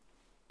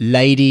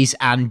Ladies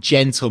and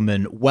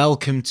gentlemen,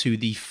 welcome to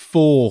the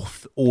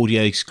fourth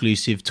audio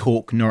exclusive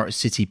Talk Norwich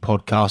City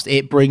podcast.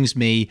 It brings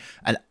me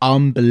an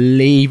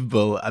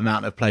unbelievable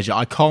amount of pleasure.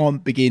 I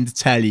can't begin to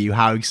tell you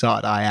how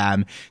excited I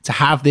am to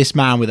have this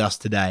man with us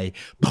today.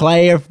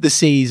 Player of the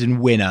season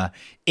winner,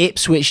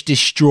 Ipswich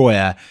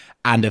destroyer,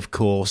 and of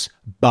course,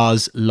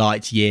 Buzz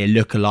Lightyear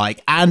lookalike,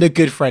 and a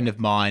good friend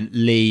of mine,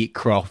 Lee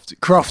Croft.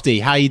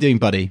 Crofty, how are you doing,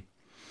 buddy?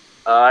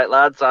 All right,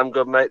 lads, I'm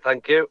good, mate.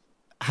 Thank you.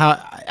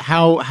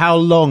 How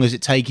long has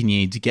it taken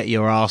you to get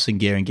your arse in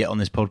gear and get on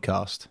this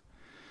podcast?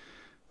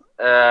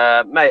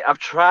 Mate, I've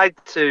tried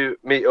to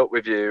meet up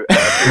with you at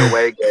a few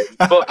away games,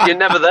 but you're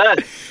never there.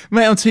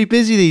 Mate, I'm too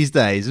busy these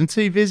days.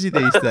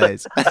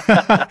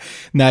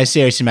 No,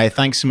 seriously, mate,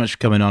 thanks so much for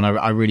coming on.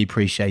 I really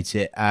appreciate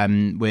it.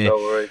 No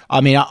worries.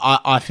 I mean,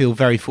 I feel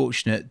very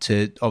fortunate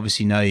to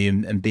obviously know you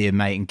and be a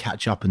mate and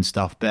catch up and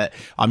stuff, but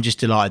I'm just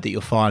delighted that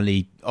you're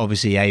finally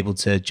obviously able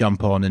to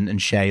jump on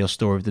and share your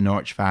story with the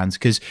Norwich fans,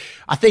 because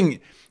I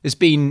think I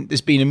think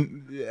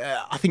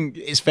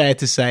it's fair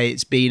to say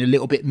it's been a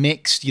little bit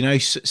mixed. You know,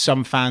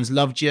 some fans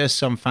loved you,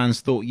 some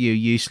fans thought you were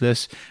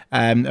useless,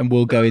 and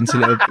we'll go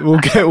into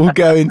we'll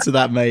go into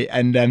that, mate.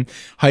 And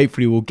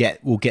hopefully we'll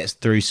get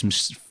through some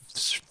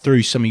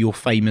of your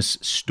famous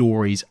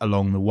stories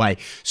along the way.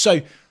 So,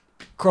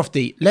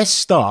 Crofty, let's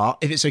start,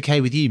 if it's okay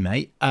with you,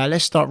 mate.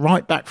 Let's start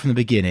right back from the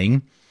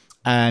beginning.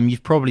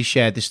 You've probably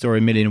shared this story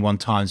a million and one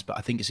times, but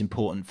I think it's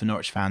important for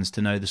Norwich fans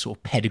to know the sort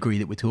of pedigree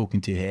that we're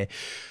talking to here.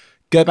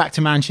 Go back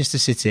to Manchester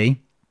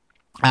City,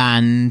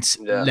 and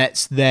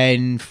let's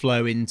then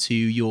flow into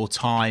your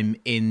time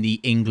in the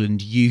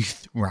England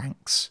youth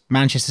ranks.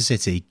 Manchester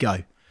City,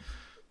 go.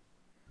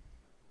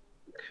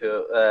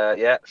 Cool.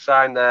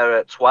 Signed there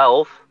at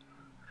 12.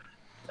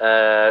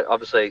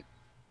 Obviously,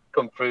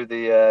 come through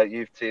the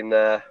youth team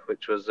there,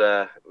 which was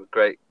a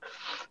great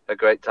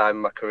time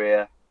in my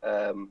career.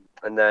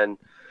 And then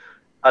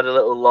had a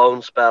little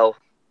loan spell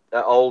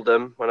at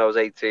Oldham when I was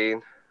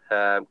 18.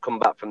 Come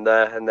back from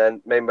there, and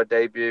then made my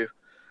debut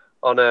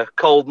on a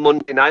cold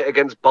Monday night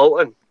against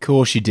Bolton. Of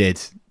course you did.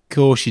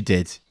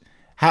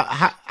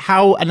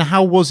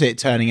 How was it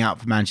turning out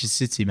for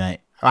Manchester City,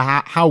 mate?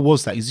 How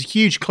was that? It was a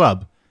huge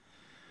club.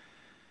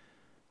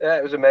 Yeah,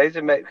 it was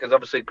amazing, mate, because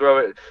obviously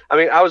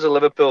I was a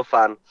Liverpool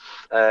fan,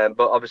 but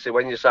obviously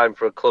when you sign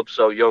for a club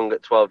so young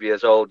at 12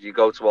 years old, you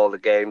go to all the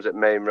games at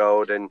Main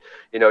Road, and,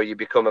 you know, you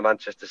become a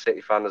Manchester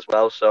City fan as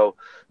well. So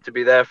to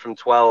be there from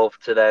 12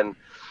 to then,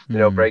 you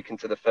know, break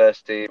into the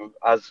first team,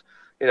 as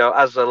you know,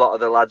 as a lot of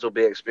the lads will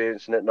be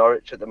experiencing at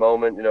Norwich at the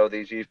moment, you know,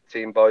 these youth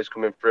team boys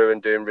coming through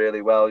and doing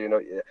really well, you know,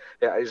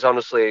 it's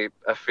honestly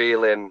a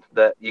feeling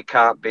that you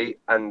can't beat.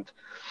 And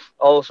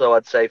also,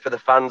 I'd say for the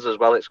fans as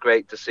well, it's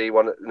great to see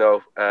one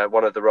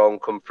of their own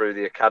come through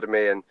the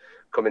academy and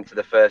come into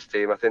the first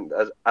team. I think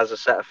as a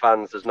set of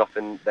fans, there's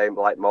nothing they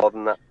like more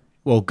than that.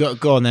 Well,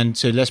 go on then.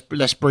 So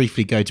let's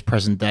briefly go to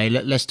present day.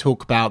 Let's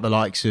talk about the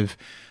likes of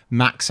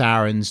Max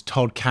Aarons,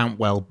 Todd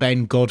Cantwell,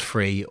 Ben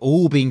Godfrey,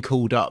 all being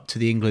called up to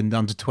the England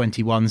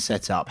under-21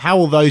 setup. How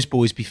will those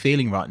boys be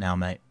feeling right now,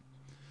 mate?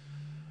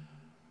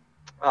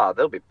 Oh,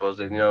 they'll be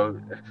buzzing, you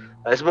know,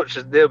 as much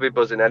as they'll be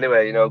buzzing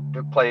anyway, you know,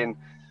 playing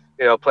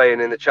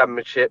in the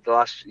Championship the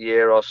last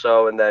year or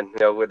so, and then, you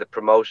know, with the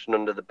promotion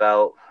under the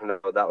belt, you know,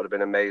 that would have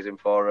been amazing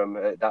for them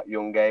at that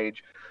young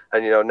age.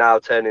 And, you know, now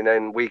turning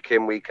in, week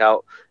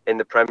out in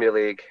the Premier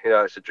League, you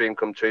know, it's a dream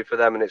come true for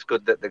them, and it's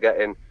good that they're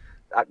getting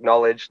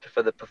acknowledged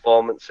for the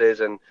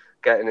performances and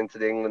getting into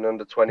the England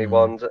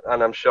under-21s.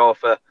 And I'm sure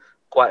for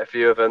quite a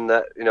few of them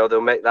that, you know, they'll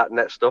make that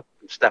next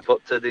step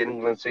up to the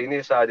England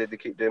senior side if they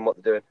keep doing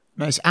what they're doing.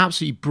 No, it's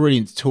absolutely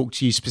brilliant to talk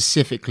to you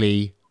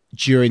specifically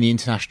during the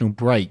international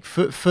break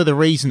for the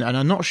reason, and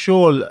I'm not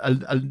sure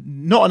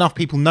not enough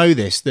people know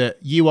this, that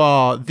you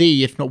are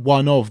the, if not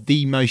one of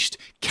the most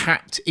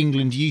capped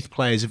England youth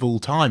players of all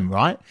time,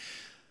 right?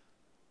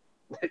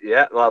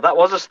 Yeah, well, that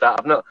was a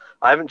stat.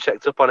 I haven't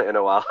checked up on it in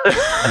a while.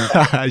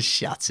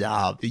 Shut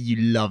up! You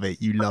love it.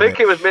 I think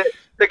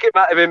it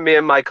might have been me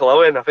and Michael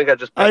Owen. I think I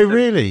just. Oh,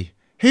 really?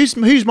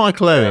 Who's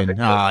Michael Owen?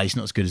 He's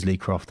not as good as Lee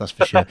Croft, that's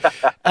for sure.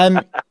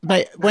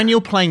 Mate, when you're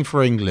playing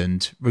for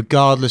England,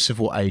 regardless of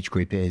what age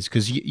group it is,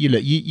 because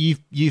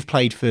you've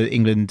played for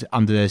England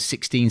under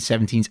 16s,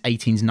 17s,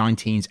 18s,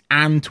 19s,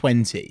 and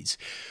 20s.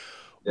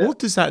 Yeah. What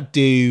does that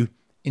do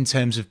in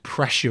terms of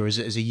pressure as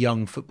a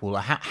young footballer?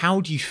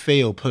 How do you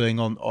feel pulling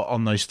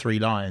on those three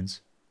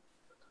lions?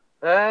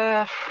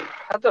 I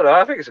don't know.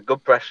 I think it's a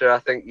good pressure. I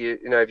think you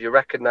know if you're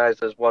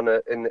recognised as one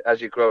as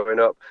you're growing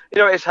up, you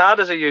know it's hard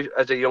as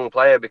a young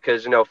player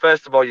because, you know,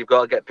 first of all you've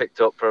got to get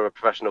picked up from a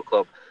professional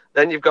club,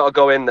 then you've got to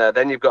go in there,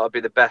 then you've got to be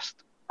the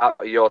best out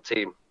of your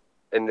team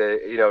in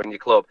your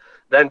club,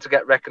 then to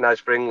get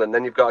recognised for England,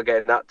 then you've got to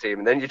get in that team,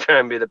 and then you try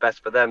and be the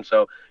best for them.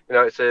 So, you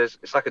know,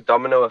 it's like a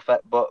domino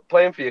effect. But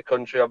playing for your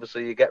country,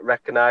 obviously, you get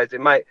recognised.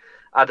 It might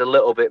add a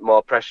little bit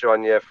more pressure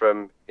on you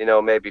from, you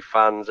know, maybe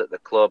fans at the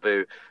club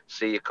who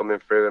see you coming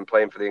through and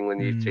playing for the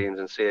England youth teams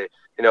and see,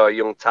 you know, a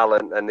young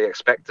talent, and they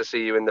expect to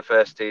see you in the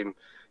first team,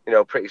 you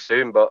know, pretty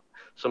soon. But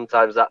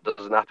sometimes that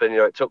doesn't happen.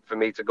 It took for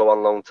me to go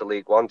on loan to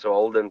League One to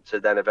Oldham to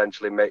then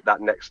eventually make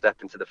that next step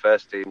into the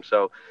first team.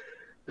 So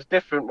there's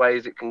different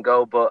ways it can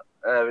go, but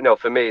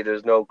for me,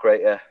 there's no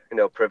greater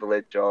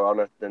privilege or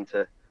honour than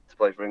to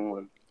play for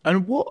England.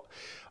 And what?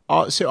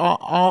 So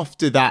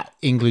after that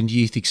England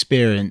youth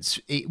experience,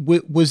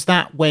 was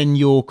that when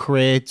your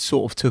career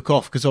sort of took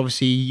off? Because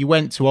obviously you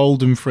went to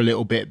Oldham for a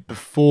little bit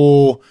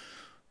before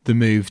the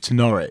move to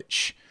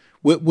Norwich.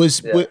 What was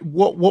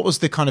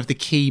the kind of the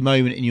key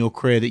moment in your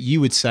career that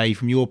you would say,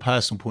 from your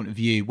personal point of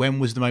view, when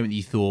was the moment that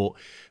you thought,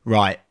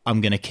 right,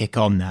 I'm going to kick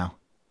on now?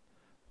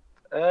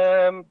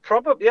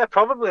 Probably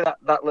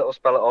that little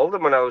spell at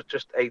Oldham when I was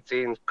just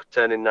 18,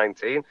 turning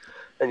 19,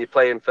 and you're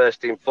playing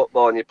first team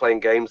football and you're playing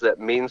games that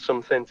mean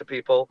something to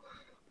people.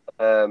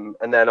 And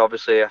then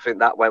obviously I think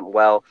that went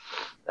well.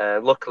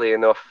 Luckily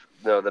enough,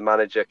 the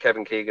manager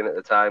Kevin Keegan at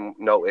the time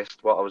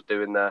noticed what I was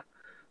doing there.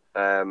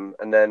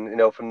 And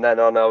then from then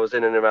on I was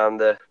in and around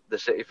the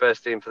City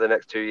first team for the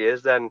next 2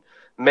 years. Then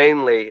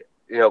mainly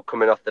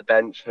coming off the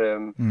bench.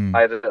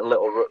 I had a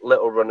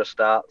little run of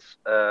starts.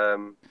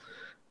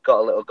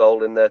 Got a little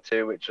goal in there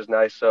too, which was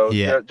nice. So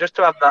just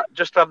to have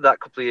that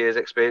couple of years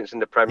experience in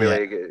the Premier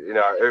League,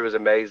 it was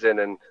amazing.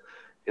 And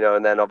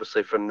and then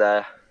obviously from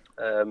there,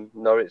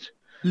 Norwich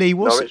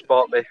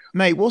bought me.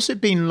 Mate, what's it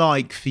been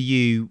like for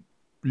you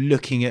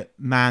looking at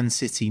Man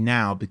City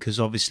now? Because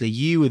obviously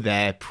you were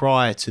there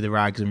prior to the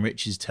rags and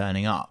riches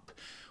turning up.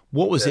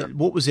 What was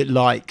it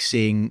like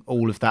seeing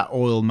all of that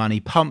oil money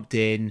pumped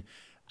in,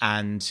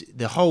 and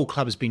the whole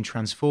club has been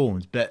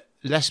transformed? But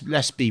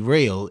let's be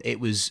real,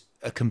 it was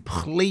a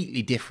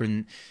completely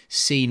different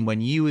scene when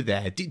you were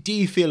there. Do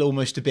you feel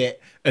almost a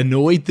bit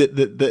annoyed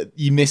that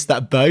you missed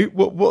that boat?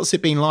 What's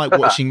it been like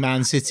watching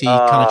Man City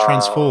kind of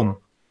transform?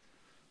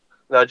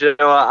 No, do you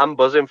know what? I'm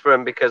buzzing for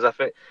them, because I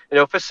think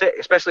for City,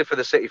 especially for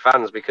the City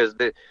fans, because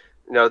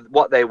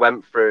what they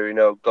went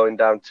through, going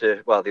down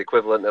to the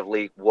equivalent of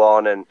League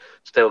One and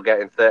still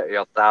getting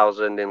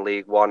 30,000 in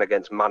League One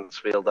against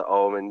Mansfield at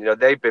home, and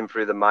they've been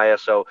through the mire.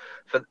 So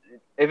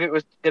if it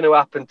was going to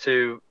happen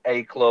to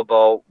a club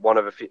or one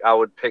of a few, I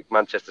would pick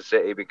Manchester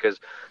City, because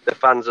the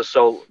fans are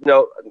so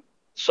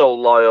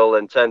loyal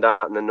and turned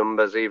out in the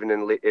numbers, even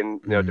in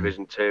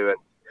Division 2,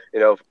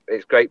 and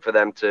it's great for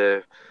them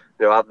to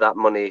have that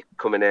money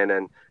coming in,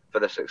 and for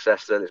the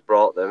success that it's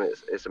brought them,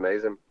 it's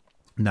amazing.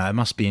 No, it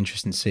must be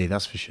interesting to see,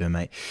 that's for sure,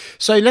 mate.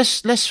 So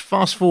let's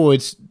fast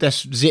forward,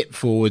 let's zip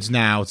forwards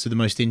now to the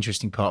most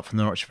interesting part for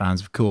Norwich fans,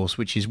 of course,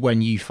 which is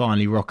when you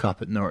finally rock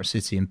up at Norwich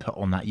City and put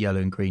on that yellow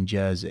and green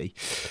jersey.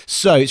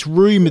 So it's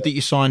rumoured that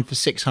you signed for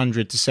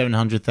 £600,000 to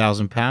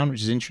 £700,000,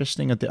 which is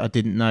interesting. I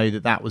didn't know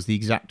that was the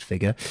exact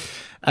figure.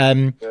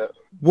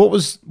 What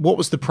was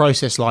the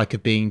process like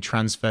of being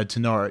transferred to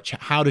Norwich?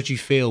 How did you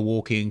feel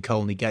walking in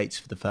Colney Gates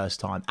for the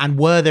first time? And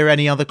were there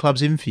any other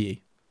clubs in for you?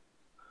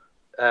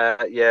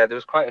 There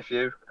was quite a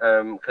few,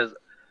 because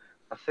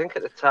I think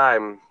at the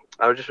time,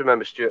 I just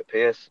remember Stuart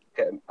Pearce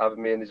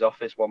having me in his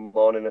office one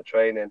morning at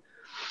training,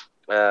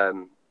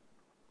 and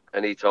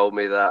he told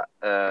me that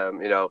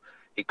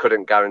he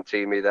couldn't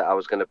guarantee me that I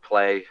was going to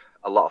play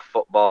a lot of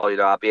football.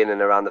 I'd be in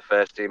and around the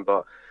first team,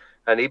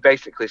 and he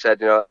basically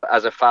said,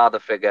 as a father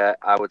figure,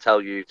 I would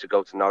tell you to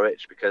go to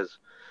Norwich, because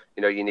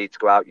you need to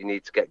go out, you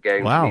need to get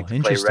games, wow,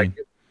 interesting.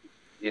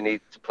 You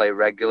need to play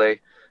regularly.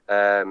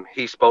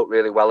 He spoke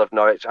really well of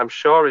Norwich. I'm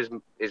sure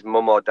his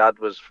mum or dad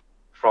was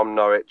from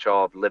Norwich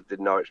or lived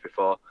in Norwich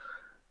before.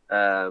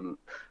 And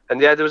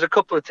there was a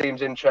couple of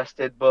teams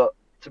interested, but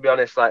to be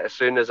honest, as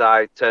soon as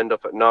I turned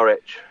up at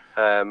Norwich,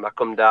 I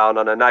come down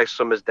on a nice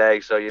summer's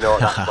day, so what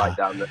that's like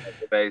down there.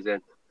 It's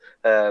amazing.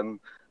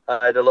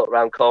 I had a look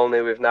around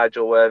Colney with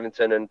Nigel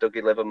Worthington and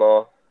Dougie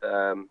Livermore.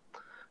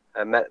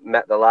 I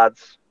met the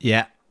lads.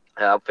 Yeah.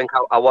 I think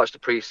I watched the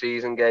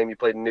pre-season game. You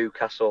played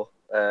Newcastle.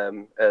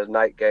 A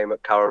night game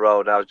at Carrow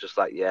Road. I was just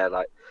like,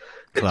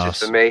 it's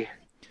just for me.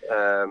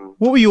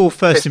 What were your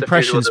first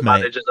impressions,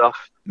 mate?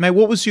 Mate,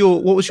 what was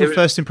your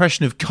first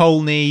impression of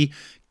Colney,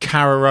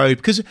 Carrow Road?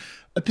 Because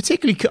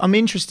particularly, I'm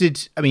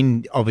interested. I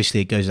mean, obviously,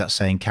 it goes without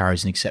saying,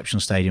 Carrow's an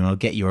exceptional stadium. I'll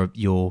get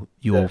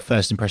your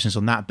first impressions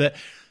on that, but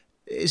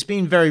it's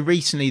been very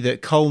recently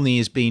that Colney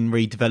has been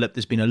redeveloped.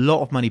 There's been a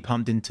lot of money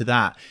pumped into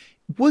that.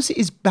 Was it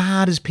as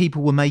bad as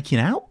people were making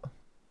out?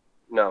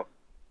 No,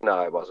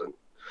 it wasn't.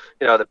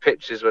 The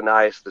pitches were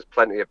nice. There's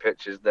plenty of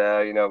pitches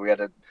there. We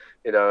had a,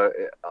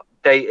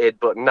 dated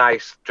but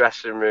nice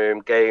dressing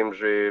room, games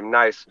room,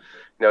 nice,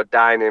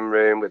 dining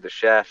room with the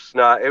chefs.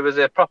 No, it was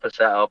a proper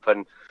setup,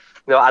 and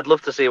I'd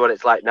love to see what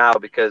it's like now,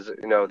 because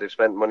they've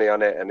spent money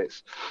on it, and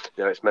it's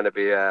it's meant to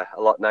be a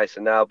lot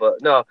nicer now.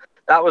 But no,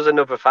 that was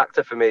another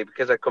factor for me,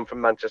 because I come from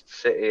Manchester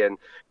City, and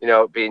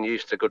being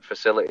used to good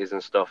facilities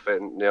and stuff,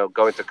 and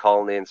going to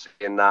Colney and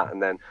seeing that,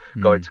 and then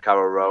going to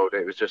Carrow Road,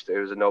 it was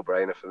a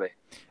no-brainer for me.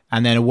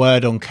 And then a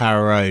word on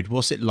Carrow Road.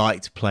 What's it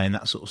like to play in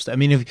that sort of stuff? I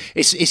mean,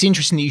 it's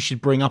interesting that you should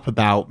bring up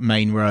about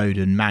Main Road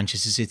and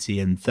Manchester City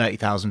and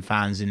 30,000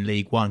 fans in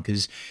League One,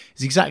 because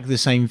it's exactly the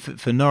same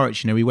for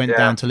Norwich. You know, we went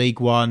down to League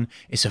One.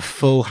 It's a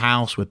full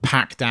house. We're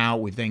packed out.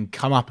 We've then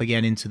come up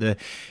again into the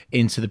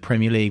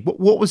Premier League.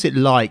 What was it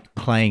like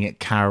playing at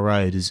Carrow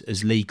Road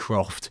as Lee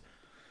Croft?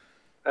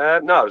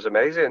 No, it was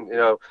amazing. You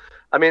know,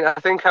 I mean, I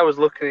think I was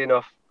lucky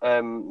enough.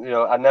 You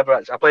know,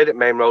 I played at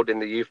Main Road in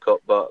the Youth Cup,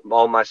 but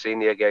all my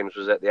senior games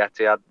was at the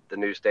Etihad, the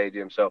new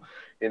stadium. So,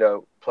 you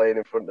know, playing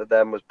in front of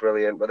them was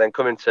brilliant. But then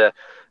coming to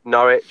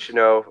Norwich, you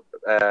know,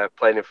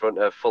 playing in front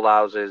of full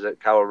houses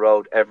at Carrow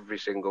Road every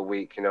single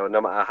week, you know,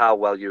 no matter how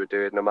well you were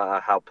doing, no matter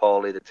how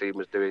poorly the team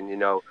was doing, you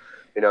know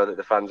that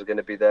the fans are going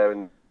to be there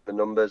in the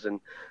numbers.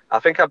 And I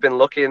think I've been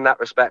lucky in that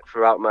respect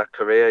throughout my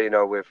career, you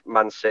know, with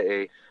Man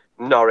City,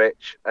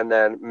 Norwich, and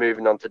then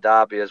moving on to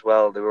Derby as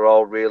well. They were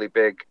all really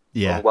big,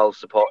 well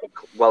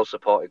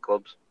supported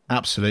clubs.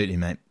 Absolutely,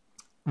 mate.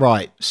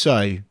 Right,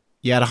 so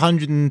you had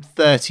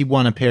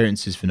 131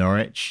 appearances for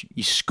Norwich.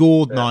 You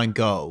scored 9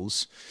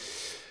 goals.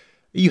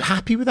 Are you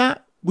happy with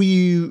that?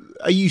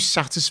 Are you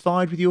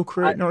satisfied with your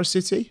career at Norwich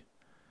City?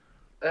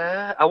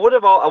 I would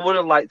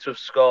have liked to have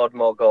scored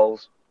more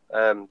goals.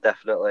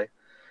 Definitely.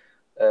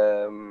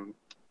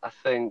 I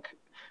think,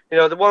 you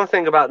know, the one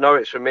thing about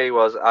Norwich for me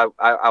was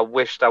I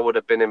wished I would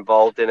have been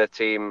involved in a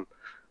team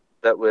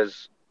that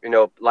was, you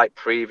know, like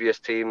previous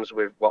teams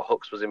with what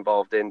Hooks was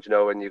involved in, you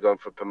know, when you're going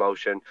for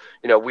promotion.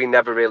 You know, we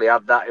never really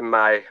had that in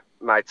my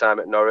time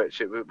at Norwich.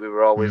 We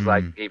were always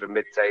like either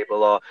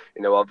mid-table or,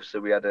 you know,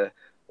 obviously we had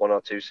 1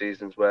 or 2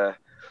 seasons where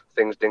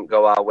things didn't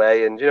go our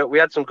way. And, you know, we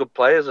had some good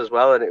players as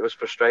well, and it was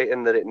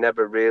frustrating that it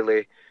never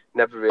really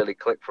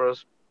clicked for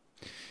us.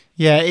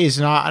 Yeah, it is,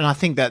 and I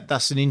think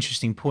that's an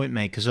interesting point,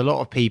 mate, because a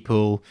lot of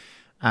people,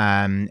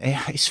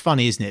 it's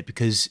funny, isn't it?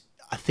 Because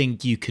I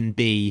think you could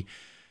be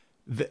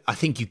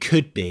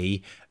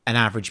an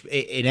average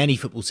in any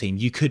football team.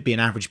 You could be an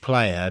average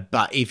player,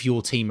 but if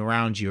your team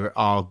around you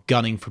are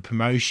gunning for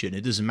promotion,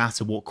 it doesn't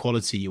matter what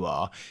quality you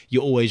are.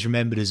 You're always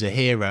remembered as a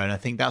hero, and I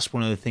think that's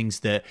one of the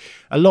things that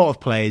a lot of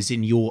players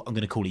in I'm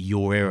going to call it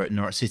your era at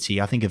Norwich City,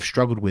 I think have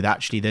struggled with.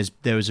 Actually,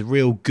 there was a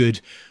real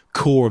good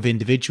core of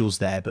individuals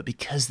there, but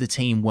because the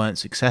team weren't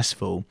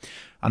successful,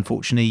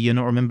 unfortunately you're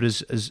not remembered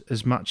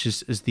as much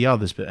as the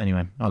others. But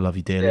anyway, I love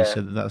you dearly, so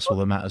that's all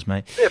that matters,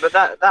 mate. Yeah, but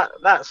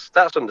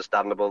that's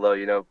understandable though.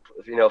 You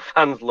know,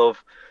 fans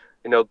love,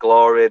 you know,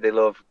 glory, they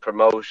love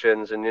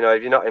promotions, and you know,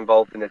 if you're not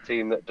involved in a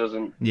team that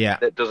doesn't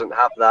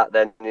have that,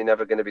 then you're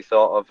never going to be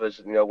thought of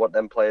as, you know, what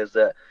them players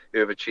who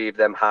have achieved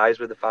them highs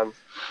with the fans.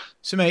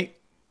 So mate,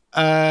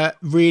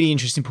 really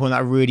interesting point that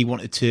I really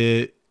wanted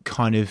to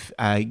kind of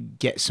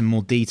get some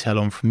more detail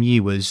on from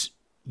you was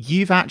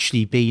you've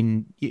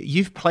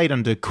played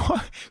under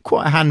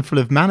quite a handful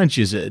of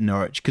managers at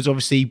Norwich, because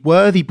obviously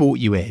Worthy brought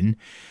you in,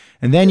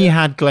 and then you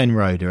had Glenn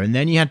Roeder, and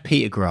then you had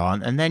Peter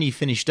Grant, and then you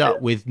finished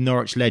up with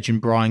Norwich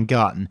legend Brian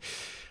Gunn.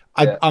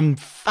 I'm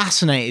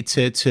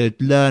fascinated to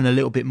learn a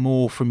little bit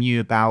more from you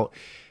about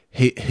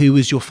who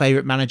was your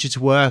favourite manager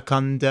to work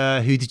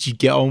under, who did you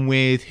get on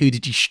with, who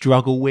did you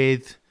struggle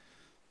with?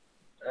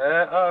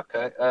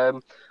 Okay.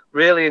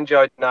 Really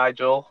enjoyed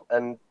Nigel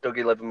and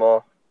Dougie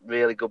Livermore.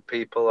 Really good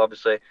people.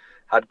 Obviously,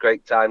 had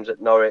great times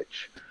at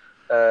Norwich.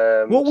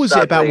 What was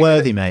it about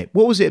Worthy, mate?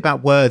 What was it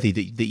about Worthy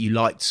that you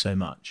liked so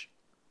much?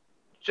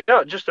 You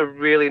know, just a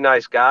really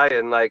nice guy,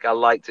 and like I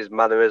liked his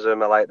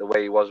mannerism. I liked the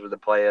way he was with the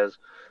players.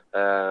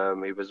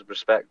 He was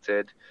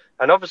respected,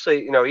 and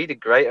obviously, you know, he did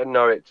great at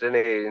Norwich,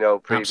 didn't he? You know,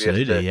 previous to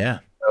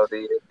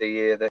the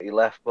year that he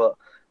left, but.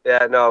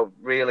 Yeah, no,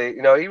 really,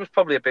 you know, he was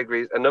probably a big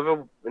reason,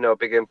 another, you know,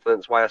 big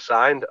influence why I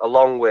signed,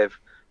 along with,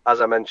 as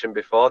I mentioned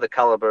before, the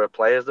caliber of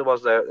players there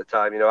was there at the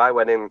time. You know, I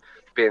went in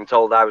being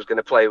told I was going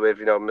to play with,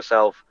 you know,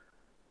 myself,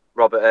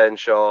 Robert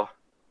Earnshaw,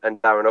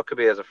 and Darren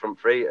Huckabee as a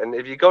front three. And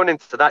if you're going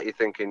into that, you're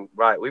thinking,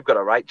 right, we've got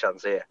a right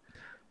chance here.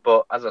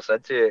 But as I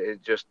said to you,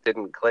 it just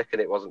didn't click,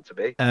 and it wasn't to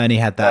be. And he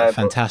had that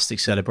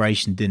fantastic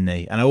celebration, didn't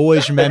he? And I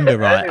always remember,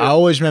 right?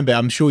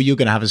 I'm sure you're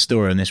going to have a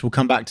story on this. We'll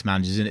come back to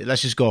managers, and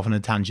let's just go off on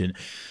a tangent.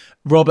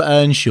 Robert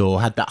Earnshaw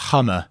had that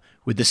Hummer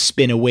with the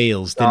spinner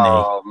wheels, didn't he?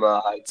 Oh,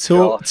 my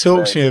Talk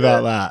to me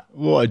about that.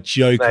 What a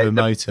joke of a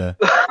motor.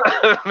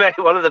 Mate,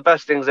 one of the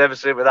best things I ever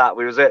seen with that,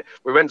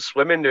 we went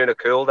swimming doing a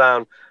cool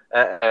down.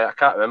 I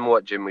can't remember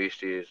what gym we used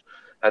to use.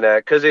 And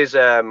because his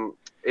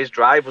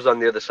drive was on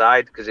the other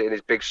side, because in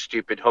his big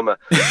stupid Hummer.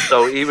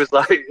 So he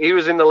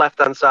was in the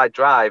left-hand side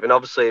drive, and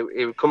obviously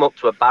he would come up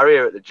to a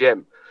barrier at the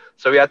gym.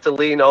 So he had to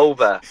lean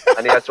over,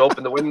 and he had to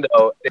open the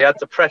window. He had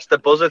to press the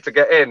buzzer to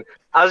get in.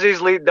 As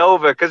he's leaned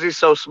over, because he's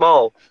so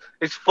small,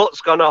 his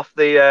foot's gone off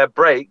the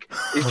brake.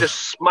 He's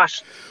just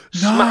smashed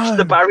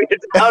the barrier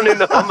down in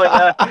the Hummer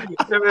there.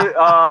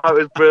 It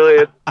was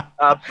brilliant.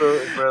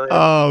 Absolutely brilliant.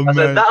 I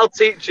said, that'll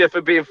teach you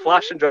for being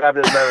flash and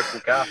driving an American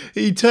car.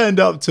 He turned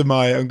up to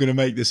I'm going to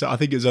make this, I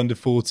think it was under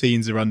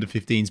 14s or under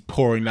 15s,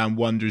 Pouring Land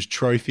Wanderers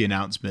trophy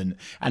announcement.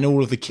 And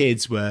all of the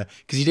kids were,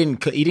 because he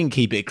didn't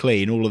keep it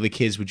clean, all of the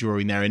kids were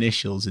drawing their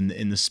initials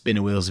in the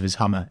spinner wheels of his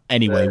Hummer.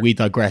 Anyway, we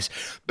digress.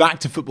 Back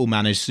to Football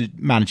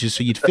Managers.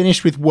 So you'd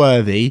finished with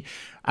Worthy.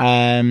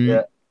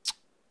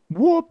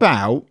 What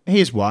about,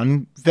 here's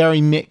one, very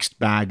mixed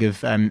bag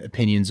of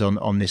opinions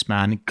on this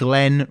man,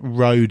 Glenn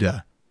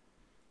Roeder.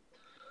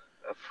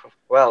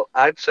 Well,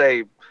 I'd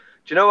say, do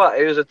you know what?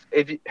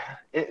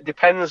 It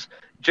depends.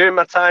 During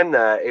my time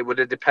there, it would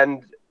have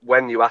depended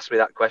when you asked me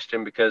that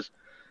question, because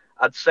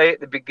I'd say at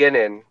the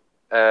beginning,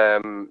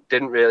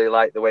 didn't really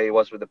like the way he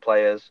was with the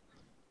players.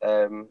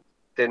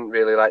 Didn't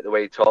really like the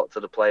way he talked to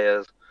the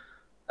players.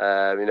 He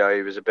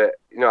was a bit,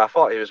 I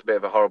thought he was a bit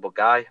of a horrible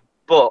guy.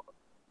 But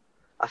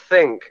I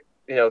think,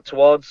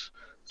 towards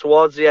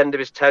the end of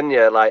his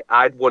tenure, like,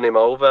 I'd won him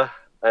over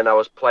and I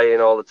was playing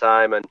all the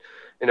time, and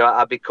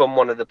I'd become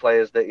one of the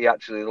players that he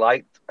actually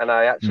liked, and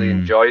I actually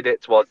enjoyed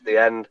it towards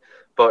the end.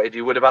 But if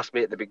you would have asked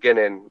me at the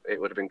beginning, it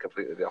would have been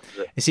completely the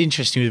opposite. It's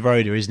interesting with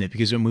Roeder, isn't it?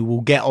 Because when we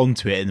will get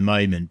onto it in the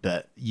moment,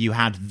 but you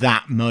had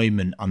that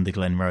moment under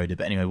Glenn Roeder.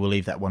 But anyway, we'll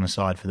leave that one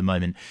aside for the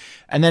moment.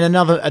 And then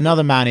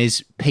another man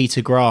is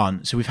Peter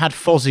Grant. So we've had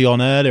Fozzie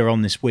on earlier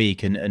on this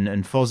week, and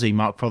Fozzie,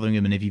 Mark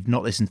Fotheringham, and if you've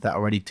not listened to that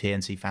already,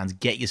 TNC fans,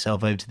 get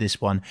yourself over to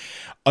this one.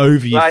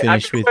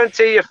 Finished with. I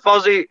guarantee you,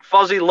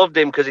 Fozzie loved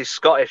him because he's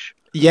Scottish.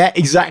 Yeah,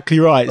 exactly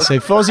right. So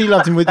Fozzie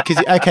loved him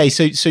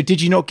so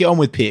did you not get on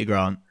with Peter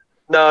Grant?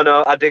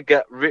 No, I did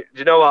get. Do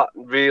you know what?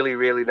 Really,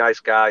 really nice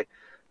guy.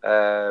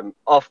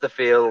 Off the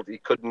field, he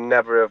could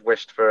never have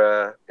wished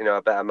for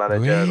a better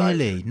manager.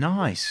 Really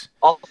nice.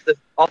 Off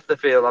the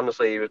field,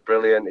 honestly, he was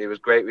brilliant. He was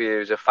great with you. He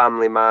was a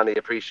family man. He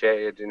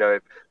appreciated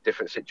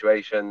different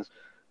situations.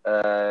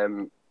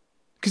 Because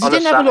he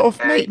didn't have a lot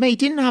of mate. He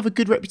didn't have a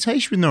good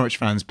reputation with Norwich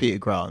fans, Peter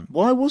Grant.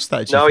 Why was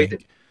that? He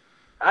did.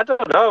 I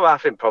don't know. I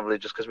think probably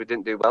just because we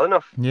didn't do well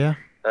enough. Yeah.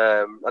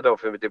 I don't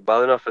think we did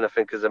well enough, and I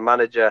think as a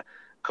manager,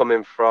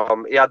 coming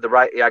from, he had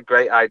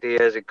great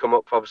ideas. He'd come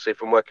up obviously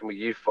from working with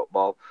youth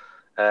football,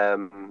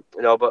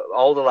 but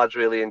all the lads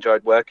really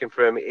enjoyed working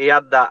for him. He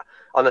had that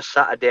on a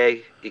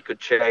Saturday he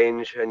could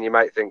change, and you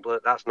might think,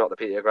 look, that's not the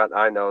Peter Grant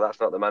I know. That's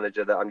not the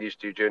manager that I'm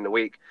used to during the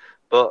week.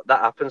 But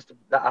that happens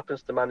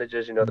to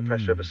managers. The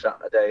pressure of a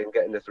Saturday and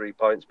getting the 3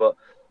 points. But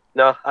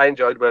no, I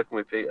enjoyed working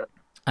with Peter.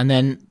 And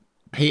then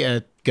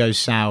Peter goes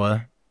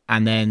sour,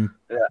 and then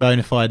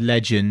bona fide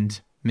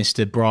legend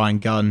Mr. Brian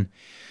Gunn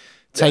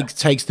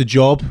takes the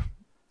job,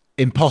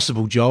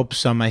 impossible job,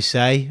 some may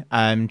say,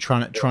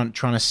 trying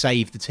to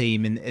save the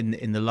team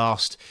in the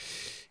last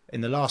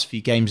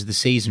few games of the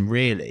season.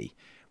 Really,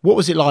 what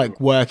was it like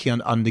working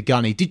under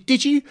Gunny?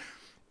 Did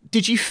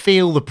you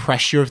feel the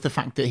pressure of the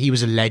fact that he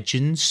was a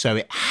legend, so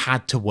it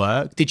had to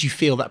work? Did you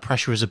feel that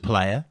pressure as a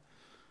player?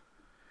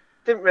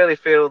 Didn't really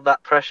feel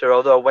that pressure,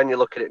 although when you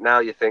look at it now,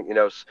 you think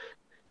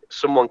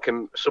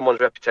someone's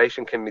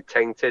reputation can be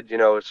tainted.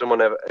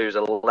 Someone who's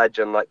a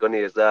legend like Gunny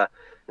is there.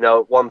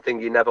 One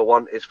thing you never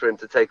want is for him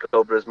to take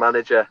over as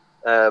manager,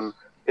 and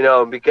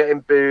be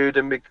getting booed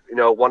and be,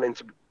 wanting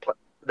to,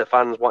 the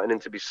fans wanting him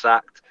to be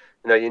sacked.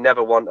 You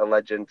never want a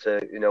legend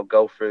to,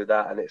 go through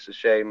that, and it's a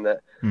shame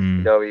that,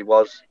 he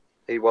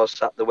was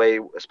sacked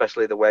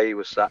especially the way he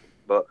was sacked.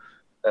 But,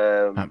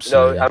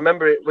 absolutely. I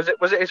remember was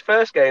it his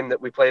first game that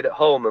we played at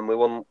home and we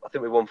won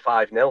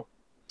 5-0.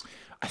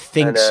 I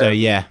think so,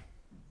 yeah.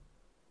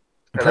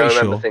 I'm pretty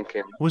sure.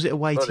 Thinking, was it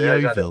away to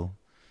Yeovil?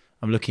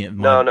 I'm looking at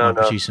my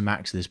producer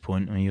Max at this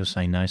point, and you're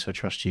saying no, so I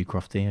trust you,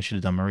 Crofty. I should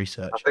have done my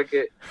research.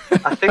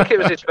 I think it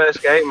was his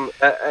first game.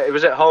 It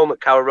was at home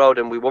at Carrow Road,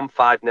 and we won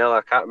 5-0.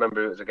 I can't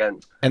remember who it was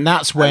against. And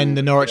that's when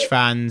the Norwich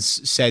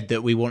fans said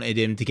that we wanted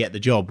him to get the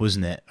job,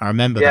 wasn't it? I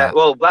remember that. Yeah,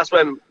 well, that's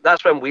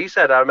when we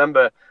said. I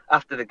remember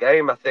after the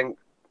game, I think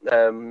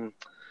one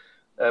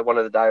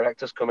of the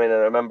directors come in, and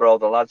I remember all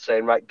the lads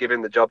saying, "Right, give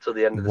him the job till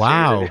the end of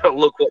the season."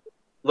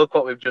 Look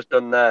what we've just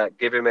done there.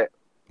 Give him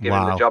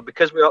the job,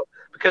 because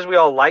we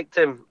all liked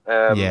him,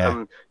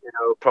 and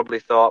probably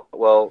thought,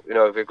 well,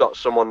 if we've got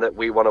someone that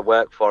we want to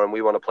work for and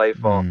we want to play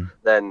for,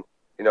 then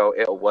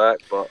it'll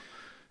work. But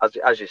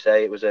as you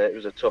say, it was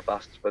a tough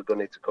ask for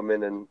Gunny to come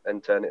in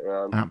and turn it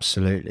around.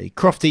 Absolutely,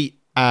 Crofty.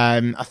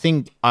 I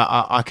think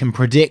I can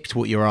predict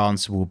what your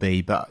answer will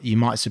be, but you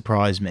might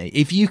surprise me.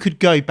 If you could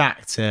go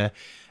back to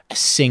a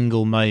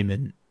single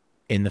moment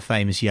in the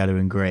famous yellow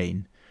and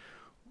green,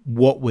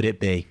 what would it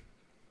be?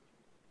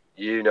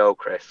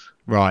 Chris.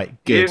 Right,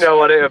 good. You know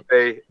what it would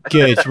be.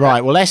 Good,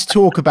 right. Well, let's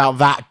talk about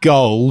that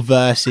goal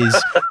versus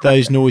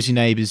those noisy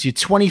neighbours. You're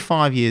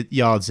 25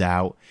 yards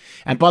out.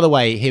 And by the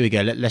way, here we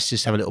go. Let's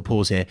just have a little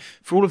pause here.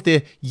 For all of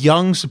the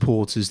young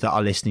supporters that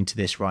are listening to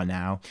this right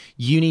now,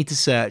 you need to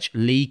search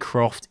Lee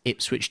Croft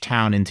Ipswich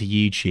Town into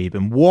YouTube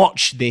and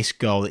watch this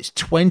goal. It's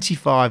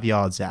 25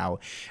 yards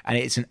out, and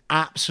it's an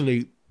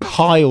absolute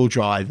pile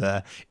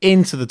driver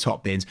into the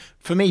top bins.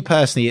 For me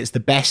personally, it's the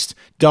best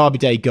Derby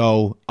Day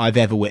goal I've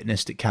ever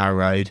witnessed at Carrow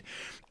Road.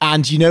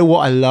 And you know what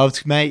I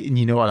loved, mate? And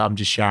you know what? I'm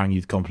just showering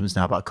you the compliments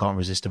now, but I can't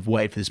resist. I've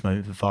waited for this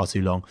moment for far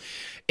too long.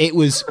 It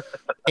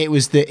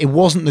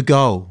wasn't the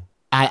goal.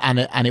 And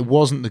it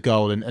wasn't the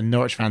goal, and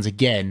Norwich fans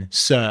again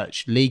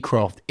search Lee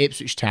Croft,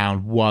 Ipswich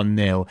Town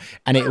 1-0,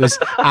 and it was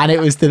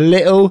the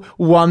little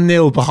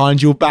 1-0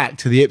 behind your back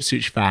to the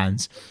Ipswich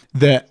fans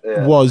that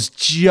was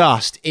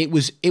just it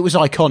was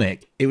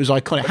iconic. It was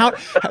iconic.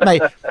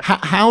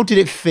 How did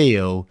it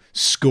feel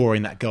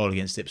scoring that goal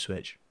against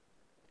Ipswich?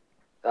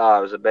 Oh,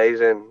 it was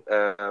amazing.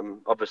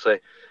 Obviously,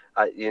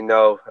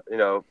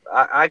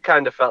 I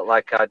kind of felt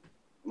like I'd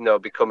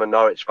become a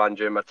Norwich fan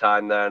during my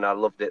time there, and I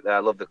loved it there. I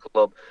loved the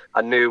club.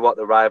 I knew what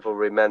the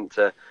rivalry meant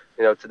to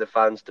the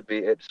fans to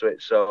beat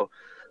Ipswich. So,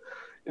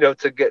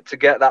 to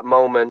get that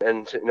moment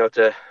and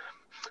to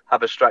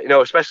have a strike,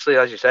 especially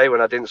as you say, when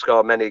I didn't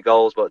score many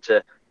goals, but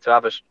to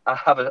have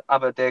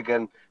a dig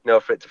and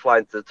for it to fly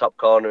into the top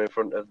corner in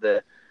front of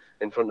the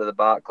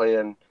Barclay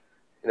and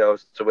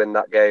to win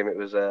that game, it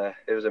was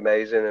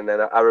amazing. And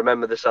then I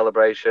remember the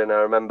celebration.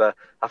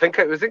 I think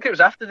it was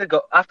after the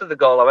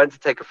goal. I went to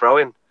take a throw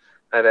in.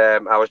 And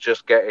I was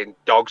just getting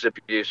dogs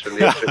abuse from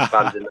the Ipswich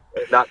fans in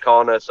that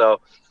corner.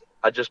 So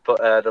I just put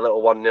the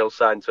little 1-0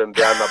 sign to him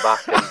behind my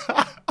back.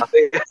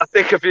 And I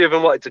think a few of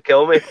them wanted to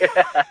kill me.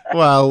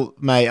 Well,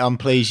 mate, I'm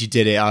pleased you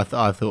did it. I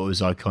thought it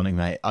was iconic,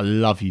 mate. I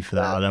love you for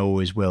that. And I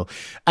always will.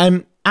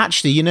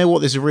 Actually, you know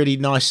what? There's a really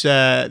nice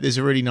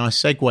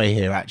segue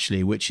here,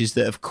 actually, which is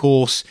that, of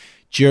course,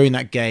 during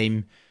that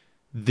game,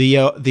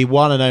 the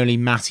one and only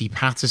Matty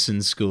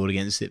Patterson scored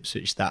against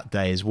Ipswich that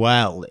day as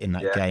well in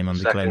that game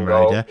under Glenn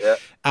Roeder. Yeah.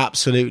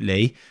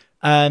 Absolutely.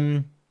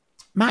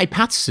 Matty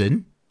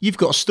Patterson, you've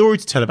got a story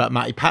to tell about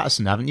Matty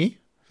Patterson, haven't you?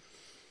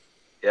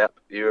 Yep,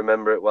 you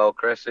remember it well,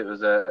 Chris. It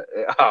was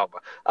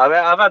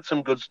I've had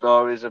some good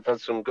stories. I've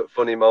had some good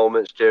funny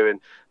moments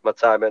during my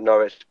time at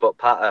Norwich. But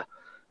Patter,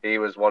 he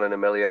was one in a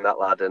million, that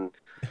lad, and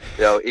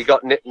he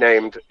got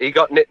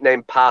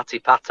nicknamed Party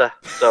Patter.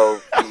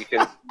 So you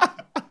can.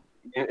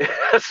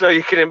 So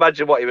you can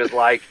imagine what he was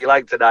like. He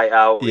liked a night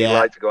out. Yeah. He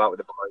liked to go out with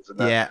the boys and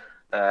that.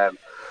 Yeah.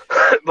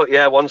 But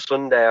yeah, one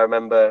Sunday I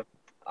remember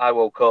I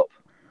woke up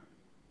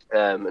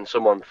and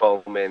someone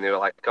phoned me and they were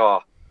like,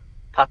 "Oh,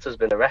 Patter's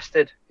been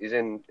arrested. He's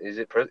in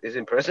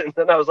prison."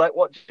 And I was like,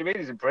 "What do you mean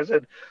he's in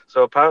prison?"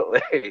 So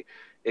apparently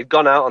he'd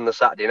gone out on the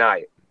Saturday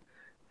night,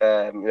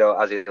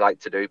 as he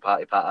liked to do,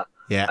 Party Patter.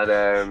 Yeah.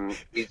 And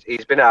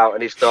he's been out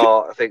and he's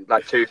thought, I think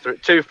like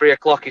 3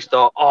 o'clock, he's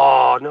thought,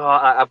 "Oh no,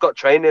 I've got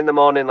training in the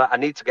morning. Like I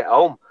need to get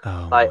home.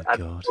 Oh my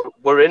God.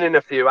 We're in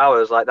a few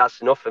hours. Like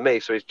that's enough for me."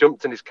 So he's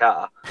jumped in his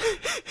car.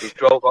 He's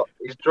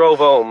drove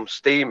home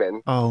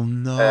steaming. Oh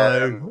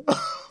no.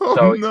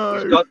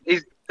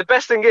 The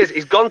best thing is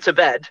he's gone to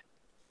bed,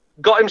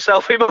 got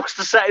himself. He must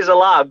have set his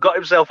alarm, got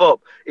himself up.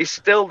 He's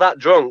still that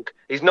drunk.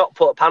 He's not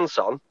put pants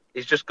on.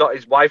 He's just got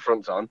his Y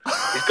fronts on.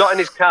 He's got in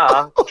his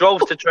car,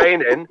 drove to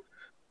training.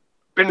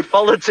 Been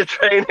followed to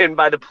training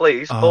by the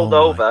police, pulled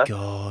over.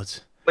 God.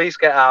 Police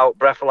get out,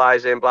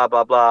 breathalyzing, blah,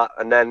 blah, blah.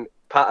 And then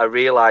Patter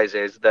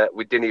realises that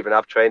we didn't even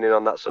have training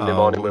on that Sunday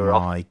morning. We were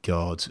off. Oh, my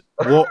God.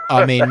 What?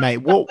 I mean, mate,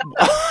 what?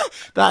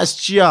 That's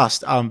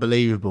just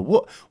unbelievable.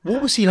 What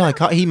was he like?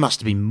 He must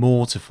have been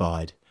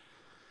mortified.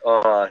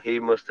 Oh,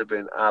 he must have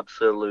been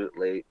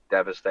absolutely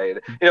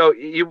devastated.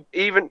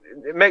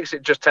 It makes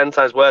it just 10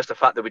 times worse, the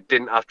fact that we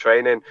didn't have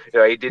training.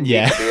 He didn't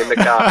need to be in the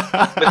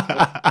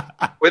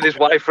car with his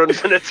wife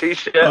fronts and a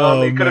t-shirt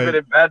on. He could have been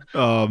in bed.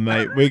 Oh,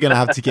 mate, we're gonna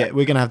have to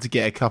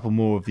get a couple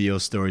more of your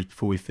stories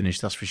before we finish.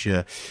 That's for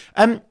sure.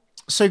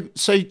 So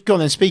go on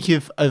then. Speaking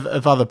of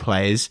other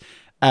players,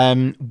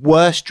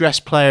 worst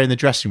dressed player in the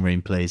dressing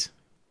room, please.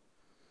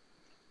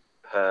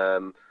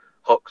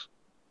 Hooks.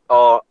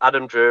 Or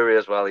Adam Drury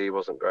as well. He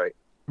wasn't great.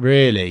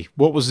 Really?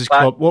 What was his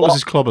club? What was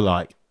his clobber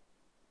like?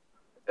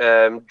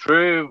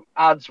 Drew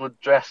Ads would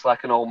dress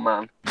like an old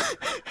man,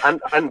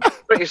 and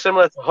pretty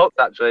similar to Hook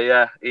actually.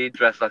 Yeah, he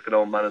dressed like an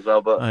old man as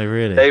well. But oh,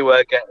 really? They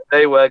were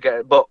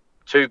getting. But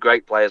two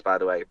great players, by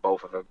the way,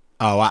 both of them.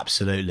 Oh,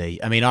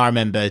 absolutely. I mean, I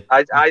remember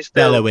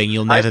bellowing,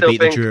 "You'll never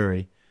beat the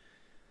Drury."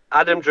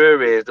 Adam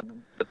Drury is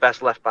the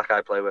best left back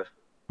I play with.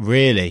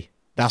 Really?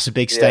 That's a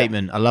big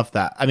statement. I love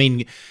that. I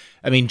mean,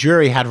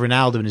 Drury had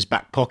Ronaldo in his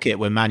back pocket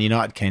when Man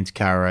United came to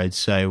Carrow Road,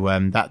 so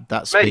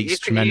that speaks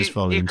tremendous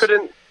volumes.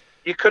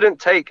 You couldn't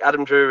take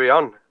Adam Drury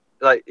on.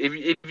 Like if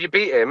you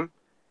beat him,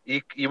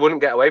 you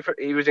wouldn't get away from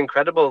it. He was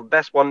incredible,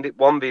 best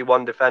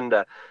 1v1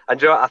 defender.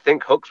 And I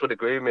think Hooks would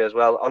agree with me as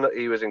well.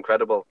 He was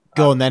incredible.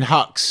 Go on then,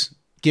 Hux.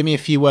 Give me a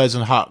few words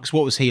on Hux.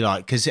 What was he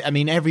like? Because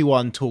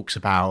everyone talks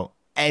about.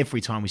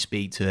 Every time we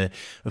speak to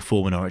a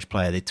former Norwich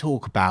player, they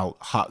talk about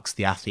Hux,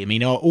 the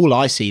athlete. All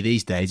I see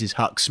these days is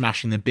Hux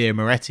smashing the beer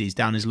Moretti's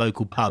down his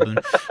local pub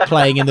and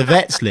playing in the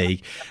Vets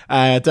League.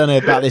 I don't know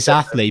about this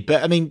athlete,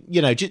 but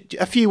just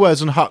a few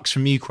words on Hux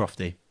from you,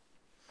 Crofty.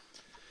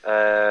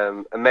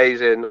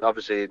 Amazing,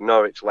 obviously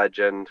Norwich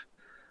legend,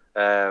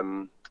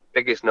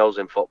 biggest nose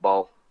in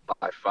football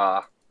by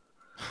far.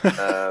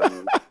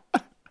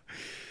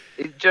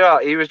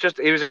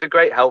 He was a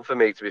great help for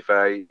me, to be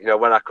fair. You know,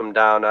 when I come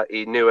down,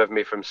 he knew of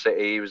me from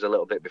City. He was a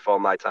little bit before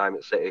my time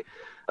at City.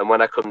 And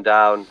when I come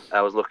down,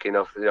 I was lucky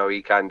enough, you know,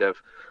 he kind of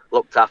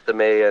looked after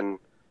me, and,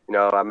 you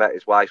know, I met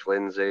his wife,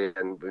 Lindsay,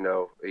 and, you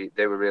know,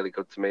 they were really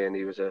good to me, and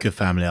he was a good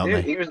family, aren't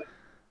they? He was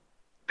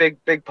a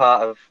big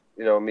part of,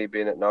 you know, me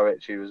being at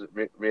Norwich. He was a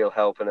real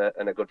help and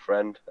a good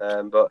friend.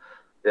 But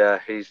yeah,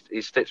 he's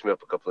stitched me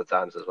up a couple of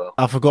times as well.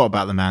 I forgot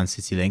about the Man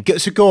City link.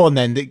 So go on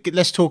then.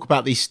 Let's talk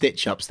about these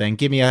stitch-ups then.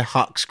 Give me a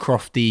Hux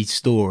Crofty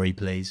story,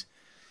 please.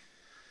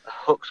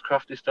 Hux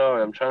Crofty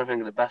story? I'm trying to think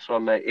of the best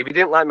one, mate. If he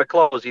didn't like my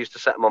clothes, he used to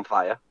set them on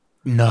fire.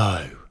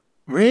 No.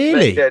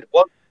 Really? He did.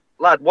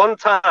 One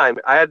time,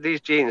 I had these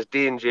jeans,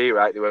 D&G,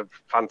 right? They were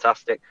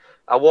fantastic.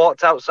 I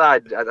walked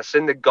outside, I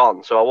seen they'd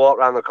gone, so I walked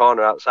around the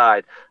corner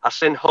outside. I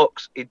seen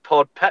Hux, he'd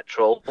poured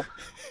petrol, did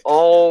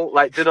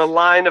a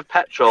line of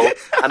petrol,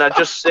 and I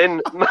just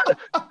seen,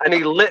 and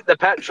he lit the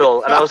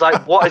petrol, and I was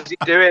like, what is he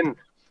doing?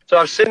 So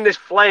I've seen this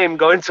flame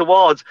going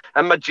towards,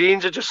 and my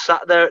jeans are just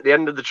sat there at the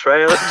end of the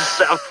trail and just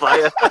set on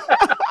fire.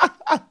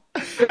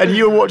 And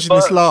you were watching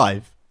this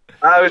live?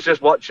 I was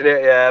just watching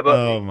it, yeah.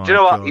 But do you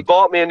know what? He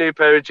bought me a new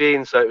pair of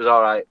jeans, so it was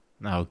all right.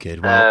 Oh,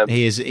 good. Well,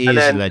 he is a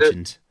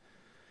legend.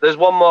 There's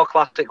one more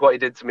classic what he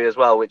did to me as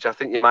well, which I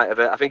think you might have.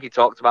 I think he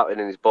talked about it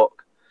in his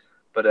book.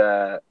 But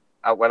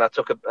when I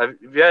took have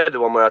you heard the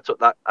one where I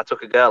took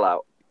a girl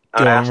out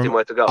and I asked him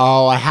where to go?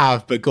 Oh, I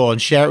have. But go on,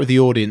 share it with the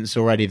audience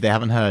already if they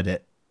haven't heard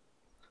it.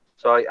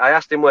 So I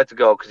asked him where to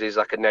go because he's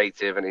like a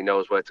native and he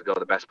knows where to go,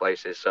 the best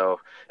places. So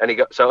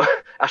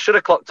I should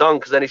have clocked on,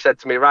 because then he said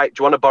to me, right,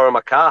 do you want to borrow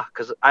my car?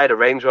 Because I had a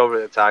Range Rover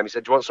at the time. He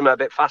said, do you want something a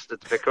bit faster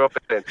to pick her up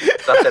in?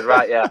 So I said,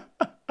 right, yeah.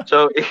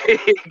 So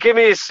he gave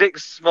me his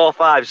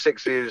 645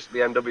 6 Series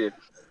BMW.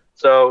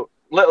 So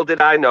little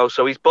did I know.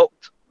 So he's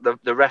booked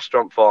the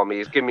restaurant for me.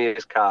 He's given me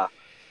his car.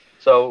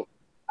 So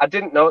I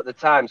didn't know at the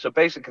time. So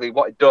basically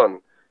what he'd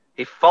done,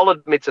 he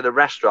followed me to the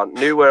restaurant,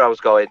 knew where I was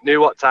going, knew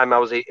what time I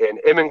was eating,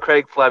 him and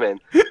Craig Fleming.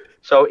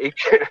 So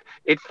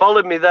he'd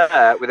followed me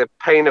there with a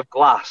pane of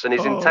glass, and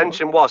his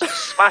intention was to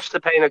smash the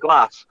pane of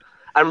glass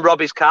and rob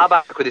his car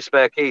back with his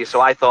spare keys.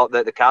 So I thought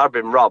that the car had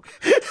been robbed.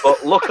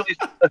 But luckily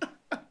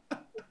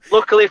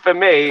for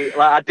me,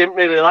 I didn't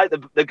really like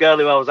the girl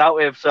who I was out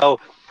with. So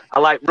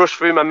I rushed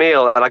through my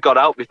meal and I got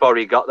out before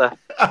he got there.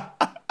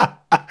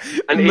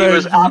 And he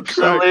was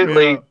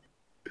absolutely...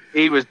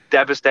 He was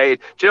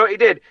devastated. Do you know what he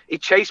did? He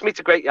chased me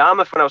to Great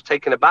Yarmouth when I was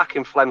taking her back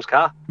in Flem's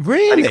car.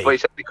 Really? And he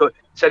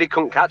said he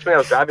couldn't catch me. I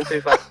was driving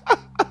too fast.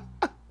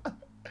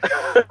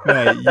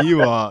 Mate,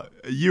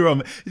 you're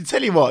on.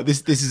 Tell you what,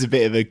 this is a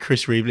bit of a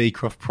Chris Reeve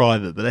Leecroft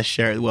private, but let's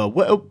share it as well.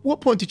 What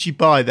point did you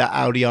buy that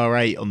Audi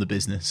R8 on the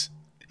business?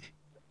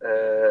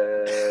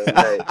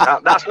 Mate,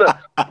 that's not.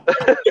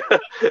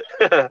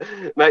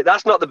 Mate,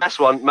 that's not the best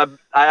one.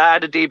 I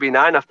had a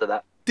DB9 after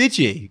that. Did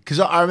you? Because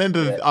I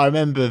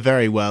remember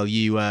very well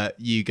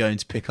you going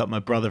to pick up my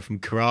brother from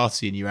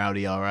karate in your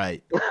Audi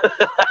R8.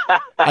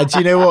 And do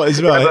you know what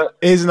as well?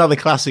 Here's another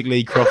classic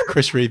Leecroft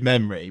Chris Reeve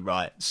memory,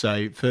 right?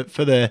 So for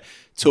the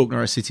Talk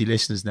Norwich City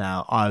listeners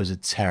now, I was a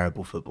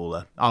terrible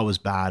footballer. I was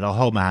bad. I'll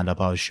hold my hand up.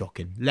 I was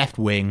shocking. Left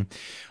wing.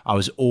 I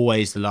was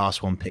always the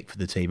last one picked for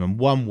the team. And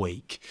one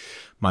week,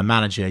 my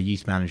manager,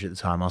 youth manager at the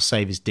time, I'll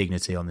save his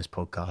dignity on this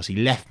podcast, he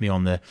left me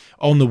on the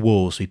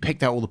wall. So he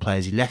picked out all the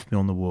players. He left me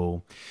on the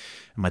wall.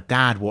 And my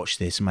dad watched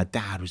this, and my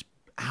dad was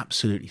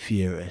absolutely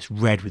furious,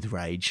 red with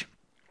rage.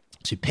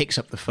 So he picks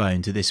up the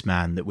phone to this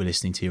man that we're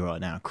listening to right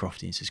now,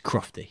 Crofty, and says,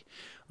 Crofty,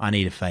 I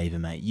need a favour,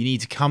 mate. You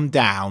need to come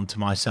down to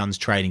my son's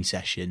training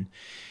session,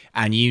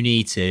 and you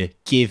need to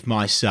give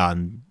my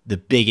son the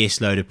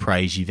biggest load of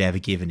praise you've ever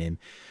given him.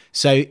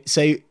 So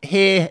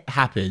here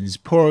happens,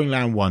 Pouring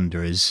Land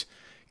Wanderers,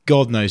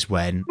 God knows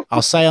when,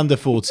 I'll say under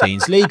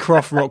 14s,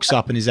 Leecroft rocks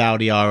up in his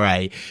Audi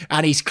R8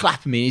 and he's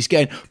clapping me and he's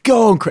going,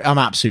 go on, Chris. I'm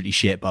absolutely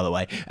shit, by the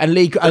way. And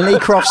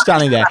Leecroft's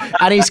standing there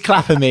and he's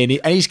clapping me and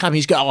he's clapping,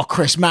 he's going, oh,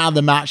 Chris, man of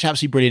the match,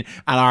 absolutely brilliant.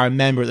 And I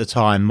remember at the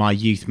time my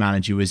youth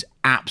manager was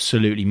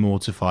absolutely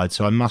mortified.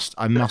 So I must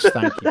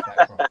thank you for that,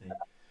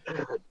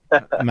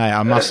 Crofty. Mate,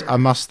 I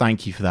must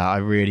thank you for that. I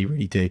really,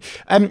 really do.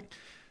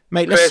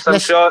 Mate,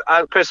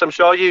 Chris,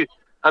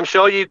 I'm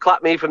sure you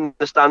clapped me from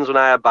the stands when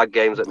I had bad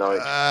games at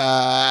Norwich.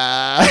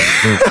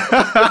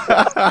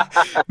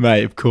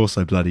 Mate, of course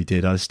I bloody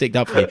did. I sticked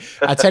up for you.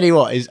 I tell you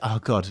what, I'm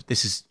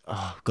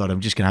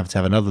just going to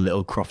have another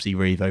little Crofty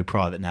Revo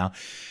private now.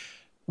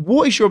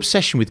 What is your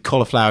obsession with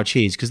cauliflower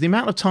cheese? Because the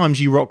amount of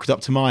times you rocked up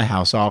to my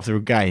house after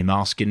a game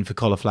asking for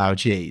cauliflower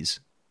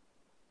cheese.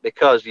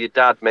 Because your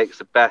dad makes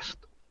the best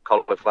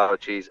cauliflower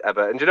cheese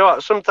ever. And you know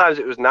what? Sometimes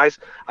it was nice.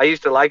 I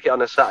used to like it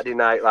on a Saturday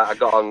night. Like I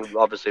got on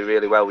obviously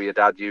really well with your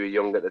dad. You were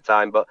young at the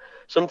time, but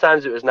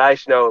sometimes it was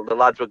nice. You know, the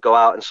lads would go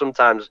out, and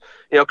sometimes,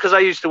 you know, because I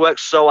used to work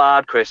so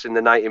hard, Chris, in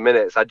the 90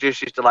 minutes, I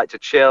just used to like to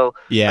chill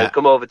and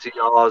come over to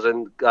yours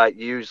and like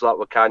use like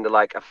we're kind of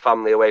like a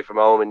family away from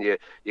home, and your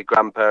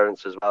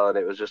grandparents as well. And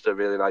it was just a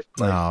really nice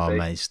place. Oh,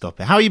 mate, stop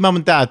it. How are your mum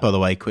and dad, by the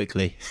way,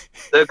 quickly?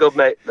 They're good,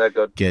 mate. They're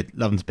good. Good.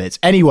 Love them to bits.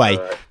 Anyway,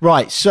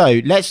 right. So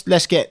let's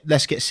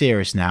get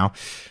serious now.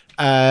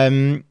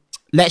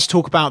 Let's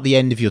talk about the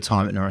end of your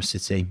time at Norwich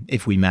City,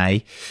 if we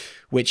may,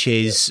 which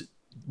is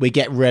we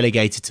get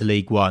relegated to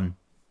League One.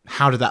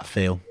 How did that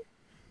feel?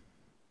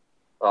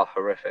 Oh,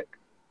 horrific.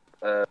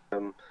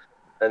 And,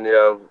 you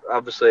know,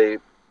 obviously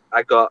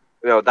I got,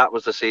 you know, that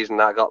was the season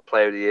that I got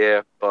Player of the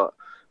Year, but,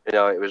 you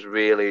know, it was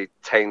really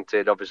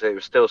tainted. Obviously, it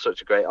was still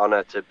such a great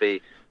honour to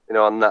be, you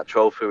know, on that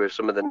trophy with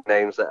some of the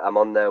names that I'm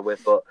on there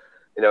with, but,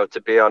 you know,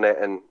 to be on it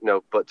and, you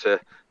know, but to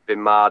be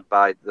marred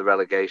by the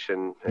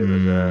relegation, it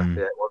was,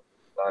 it was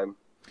time.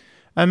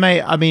 And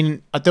mate, I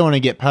mean, I don't want to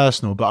get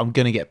personal, but I'm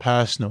going to get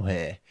personal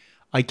here.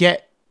 I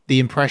get the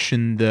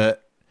impression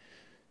that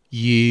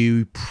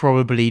you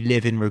probably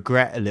live in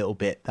regret a little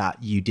bit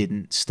that you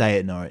didn't stay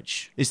at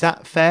Norwich. Is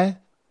that fair?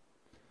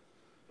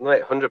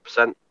 Right,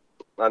 100%.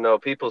 I know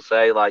people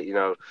say like, you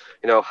know,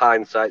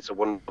 hindsight's a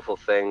wonderful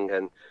thing,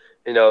 and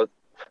you know,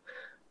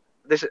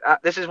 this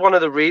is one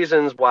of the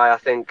reasons why I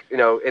think, you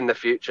know, in the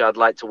future I'd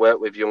like to work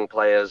with young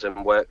players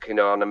and work, you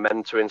know, on a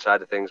mentoring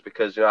side of things,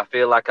 because, you know, I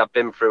feel like I've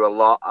been through a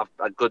lot. I've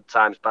had good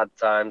times, bad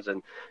times,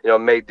 and, you know,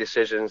 made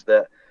decisions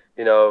that,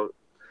 you know,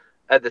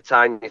 at the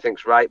time you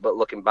think's right, but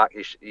looking back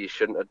you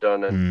shouldn't have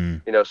done.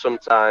 And you know,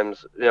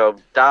 sometimes, you know,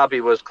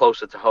 Derby was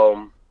closer to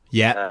home.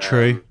 Yeah,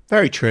 true.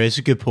 Very true. It's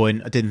a good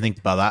point. I didn't think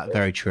about that.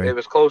 Very true. It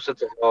was closer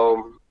to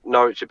home.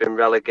 Norwich had been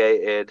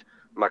relegated.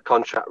 My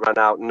contract ran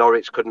out.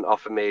 Norwich couldn't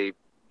offer me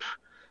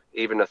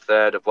even a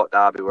third of what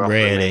Derby were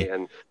offering me.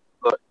 And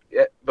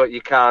but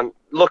you can't.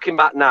 Looking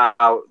back now,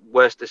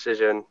 worst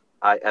decision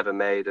I ever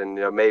made, and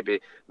you know, maybe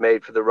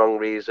made for the wrong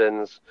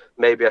reasons.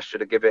 Maybe I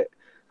should have given it.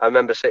 I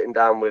remember sitting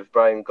down with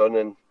Brian Gunn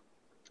and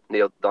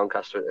Neil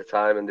Doncaster at the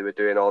time, and they were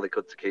doing all they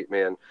could to keep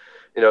me. And,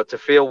 you know, to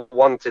feel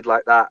wanted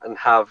like that and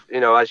have, you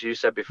know, as you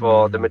said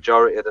before, the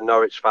majority of the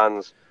Norwich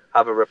fans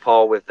have a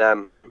rapport with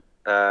them.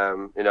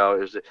 You know, it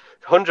was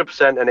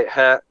 100%, and it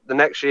hurt. The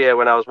next year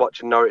when I was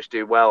watching Norwich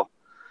do well,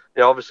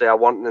 you know, obviously I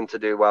want them to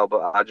do well,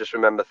 but I just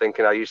remember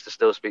thinking I used to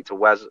still speak to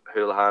Wes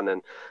Houlihan,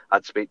 and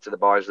I'd speak to the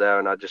boys there,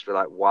 and I'd just be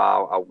like,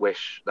 wow, I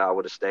wish that I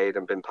would have stayed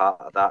and been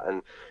part of that.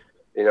 And,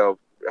 you know,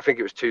 I think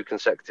it was 2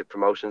 consecutive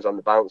promotions on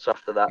the bounce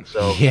after that.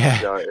 So, you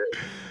know,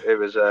 it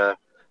was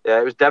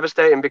it was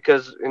devastating,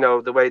 because, you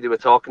know, the way they were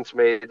talking to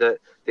me, that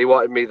they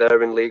wanted me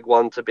there in League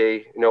One to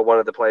be, you know, one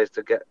of the players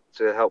to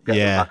help get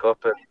them back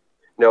up, and,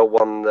 you know,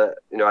 one that,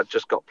 you know, I'd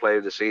just got Player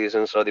of the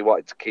Season, so they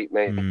wanted to keep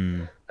me.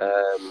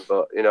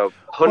 But, you know,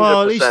 100%.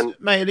 Well,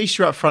 at least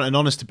you're upfront and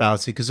honest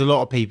about it, because a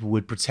lot of people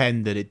would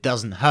pretend that it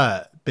doesn't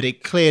hurt, but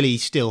it clearly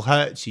still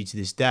hurts you to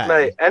this day.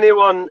 Mate,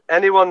 anyone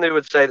who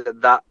would say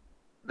that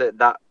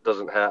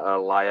doesn't hurt are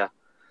a liar,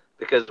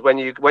 because when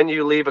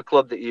you leave a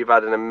club that you've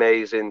had an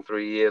amazing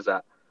 3 years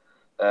at,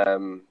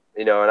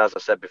 you know, and as I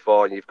said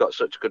before, you've got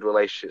such good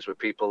relationships with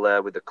people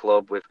there, with the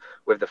club, with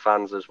the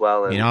fans as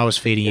well. And, you know, I was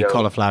feeding you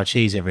cauliflower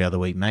cheese every other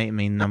week, mate. I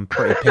mean, I'm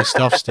pretty pissed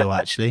off still,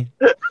 actually.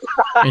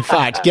 In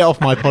fact, get off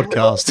my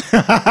podcast.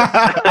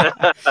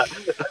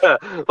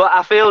 But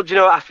I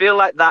feel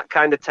like that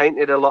kind of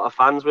tainted a lot of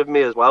fans with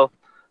me as well.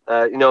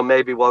 You know,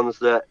 maybe ones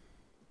that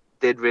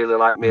did really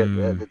like me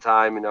at the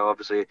time. You know,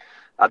 obviously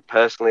I'd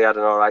personally had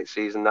an all right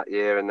season that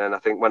year, and then I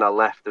think when I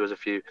left there was a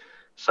few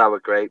sour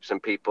grapes,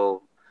 and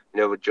people, you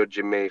know, were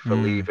judging me for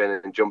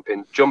leaving and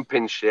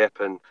jumping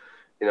ship. And,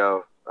 you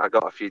know, I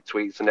got a few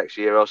tweets the next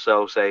year or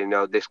so saying, you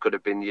know, this could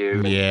have been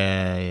you. And,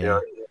 you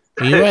know,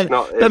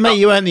 mate,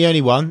 you weren't the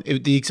only one. It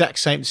was the exact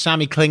same.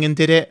 Sammy Clingan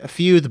did it. A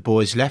few of the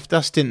boys left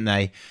us, didn't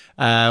they?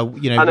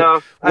 You know, I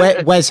know.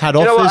 Wes had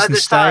offers and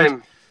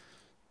stayed.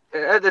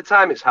 At the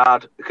time, it's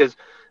hard, because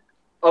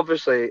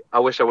obviously I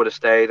wish I would have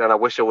stayed, and I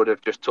wish I would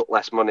have just took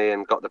less money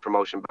and got the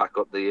promotion back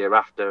up the year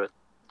after.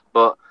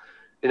 But,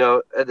 you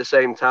know, at the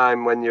same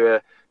time, when you're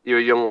a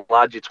young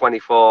lad, you're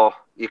 24,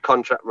 your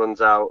contract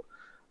runs out,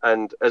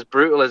 and as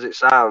brutal as it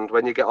sounds,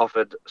 when you get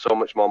offered so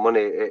much more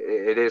money,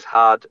 it is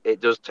hard.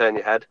 It does turn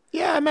your head.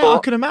 Yeah, mate, I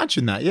can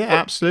imagine that. Yeah,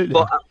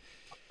 absolutely.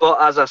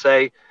 But as I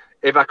say,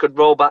 if I could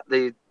roll back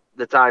the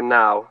time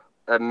now,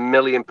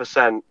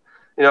 1,000,000%,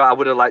 you know, I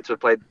would have liked to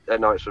have played at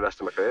Norwich for the rest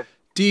of my career.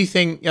 Do you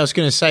think, I was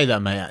going to say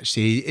that, mate,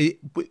 actually.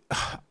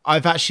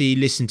 I've actually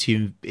listened to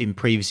you in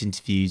previous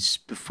interviews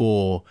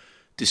before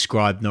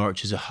describe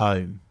Norwich as a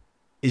home.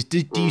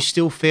 Do you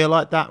still feel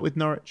like that with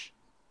Norwich?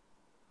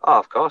 Oh,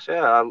 of course,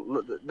 yeah.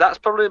 That's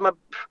probably my,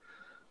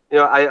 you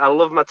know, I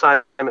love my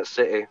time at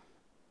City.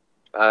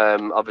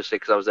 Obviously,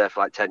 because I was there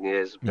for like 10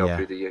 years, you know,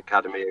 through the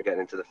academy and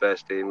getting into the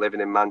first team,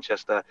 living in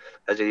Manchester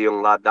as a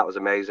young lad, that was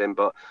amazing.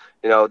 But,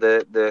 you know,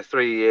 the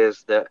 3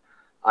 years that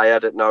I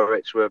had at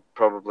Norwich were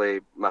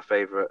probably my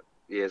favourite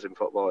years in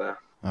football. Yeah.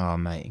 Oh,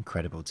 mate,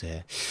 incredible to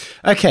hear.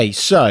 Okay,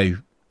 so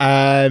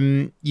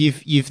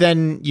you've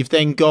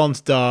then gone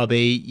to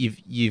Derby.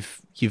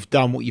 You've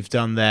done what you've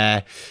done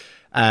there.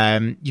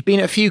 You've been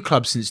at a few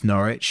clubs since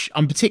Norwich.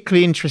 I'm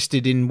particularly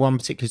interested in one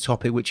particular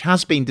topic which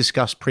has been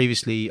discussed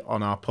previously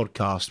on our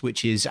podcast,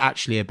 which is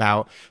actually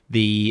about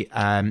the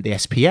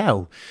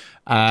SPL.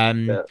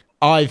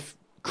 I've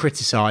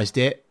criticised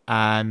it.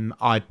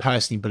 I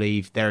personally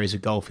believe there is a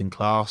gulf in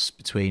class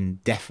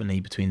definitely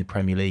between the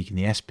Premier League and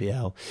the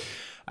SPL.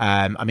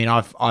 I mean,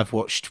 I've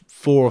watched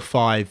 4 or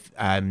 5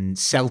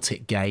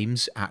 Celtic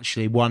games,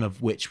 actually, one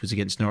of which was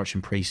against Norwich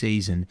in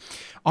pre-season.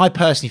 I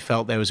personally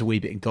felt there was a wee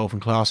bit in golf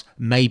and class.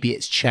 Maybe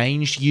it's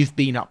changed. You've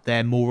been up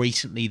there more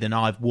recently than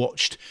I've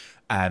watched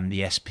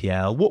the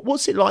SPL.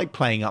 What's it like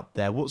playing up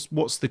there?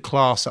 What's the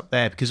class up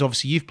there? Because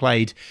obviously you've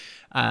played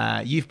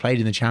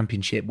in the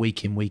Championship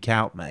week in, week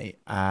out, mate.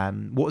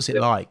 What was it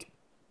like?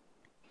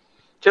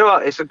 Do you know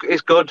what?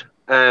 It's good.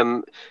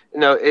 I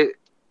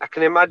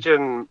can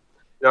imagine.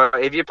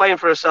 If you're playing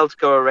for a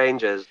Celtic or a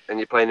Rangers and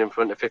you're playing in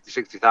front of 50,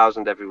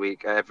 60,000 every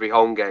week, every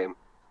home game,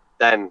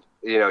 then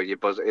you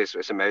buzz.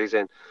 It's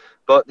amazing.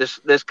 But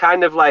there's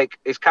kind of like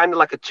a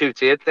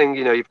 2-tiered thing.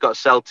 You've got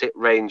Celtic,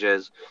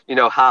 Rangers.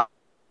 Hearts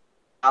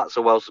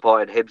are well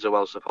supported, Hibs are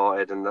well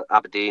supported, and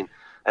Aberdeen.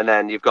 And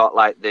then you've got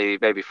like the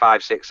maybe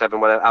 5, 6,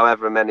 7, whatever,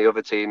 however many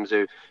other teams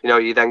who,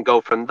 you then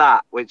go from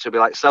that, which will be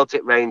like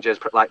Celtic, Rangers,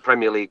 like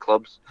Premier League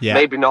clubs. Yeah.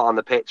 Maybe not on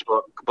the pitch,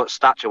 but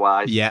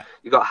stature-wise. Yeah.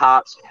 You've got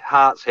Hearts,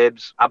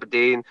 Hibs,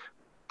 Aberdeen,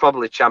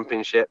 probably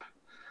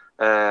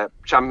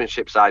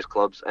championship-sized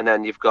clubs. And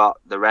then you've got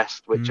the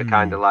rest, which are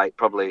kind of like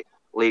probably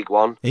League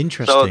One.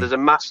 Interesting. So there's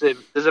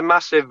a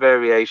massive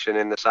variation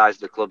in the size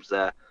of the clubs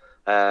there.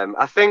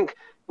 I think,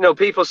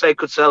 people say,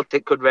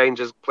 could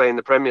Rangers play in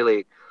the Premier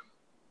League?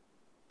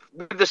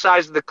 With the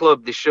size of the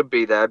club, they should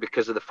be there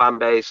because of the fan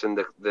base and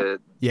the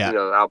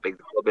how big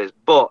the club is.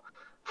 But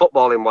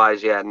footballing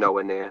wise,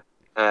 nowhere near.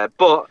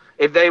 But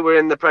if they were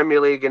in the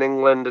Premier League in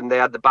England and they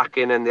had the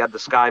backing and they had the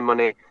Sky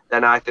money,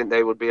 then I think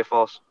they would be a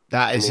force.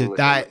 That is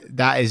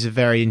a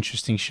very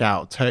interesting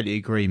shout. Totally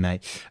agree,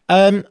 mate.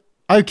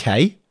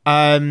 Okay.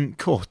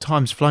 Cool.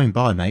 Time's flown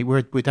by, mate.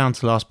 We're down to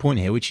the last point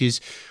here, which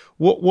is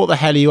what the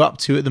hell are you up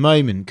to at the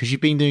moment? Because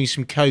you've been doing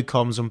some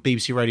co-coms on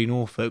BBC Radio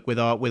Norfolk with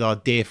our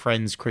dear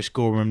friends Chris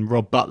Gorman and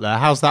Rob Butler.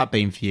 How's that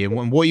been for you?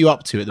 And what are you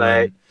up to at the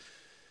moment?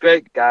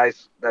 Great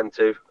guys, them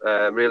too.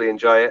 Really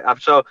enjoy it.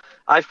 So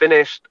I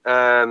finished,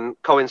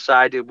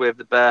 coincided with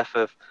the birth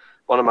of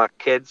one of my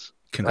kids.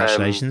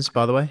 Congratulations,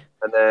 by the way.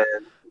 And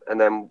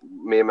then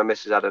me and my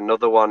missus had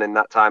another one in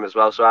that time as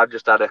well. So I've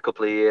just had a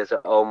couple of years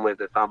at home with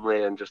the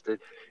family and just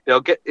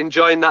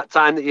enjoying that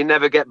time that you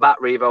never get back,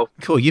 Revo.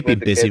 Cool, you've been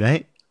busy,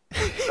 mate.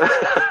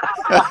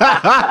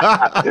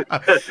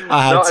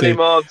 Not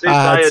anymore.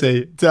 I'm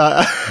too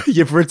tired.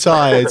 You've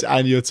retired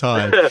and you're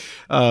tired.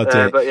 Oh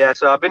dear. But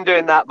so I've been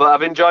doing that. But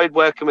I've enjoyed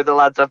working with the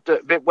lads. I've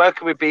been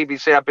working with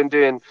BBC. I've been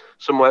doing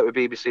some work with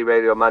BBC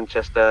Radio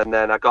Manchester, and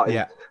then I got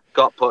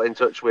put in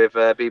touch with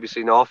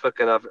BBC Norfolk,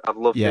 and I've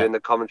loved doing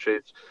the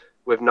commentaries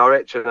with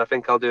Norwich, and I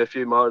think I'll do a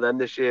few more of them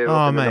this year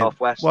in the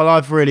Northwest. Well,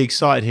 I've really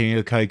excited hearing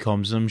your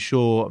co-coms, and I'm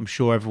sure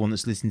everyone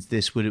that's listening to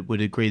this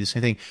would agree the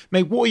same thing.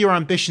 Mate, what are your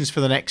ambitions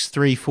for the next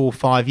 3, 4,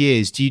 5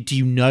 years? Do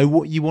you know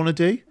what you want to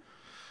do?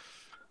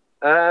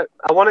 I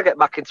want to get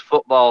back into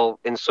football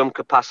in some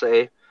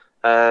capacity.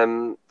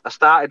 I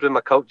started with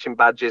my coaching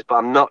badges, but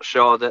I'm not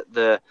sure that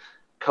the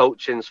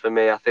coaching's for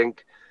me. I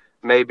think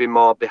maybe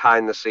more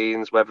behind the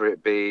scenes, whether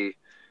it be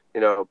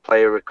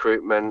player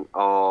recruitment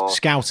or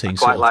scouting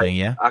sort of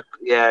thing,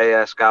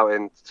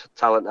 scouting,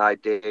 talent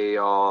ID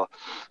or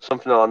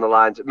something along the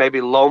lines. Maybe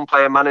loan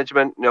player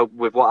management,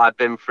 with what I've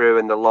been through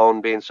and the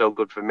loan being so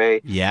good for me.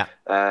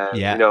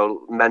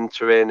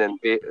 Mentoring and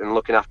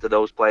looking after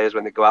those players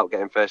when they go out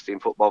getting first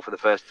team football for the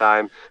first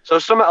time. So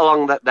something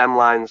along them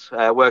lines,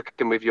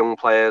 working with young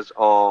players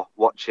or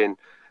watching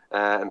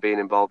and being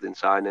involved in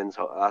signings.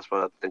 That's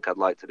what I think I'd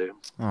like to do.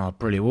 Oh,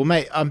 brilliant. Well,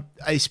 mate,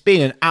 it's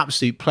been an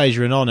absolute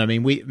pleasure and honour. I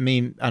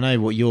mean, I know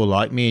what you're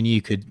like. Me and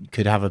you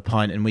could have a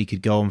pint and we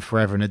could go on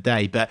forever and a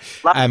day, but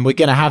we're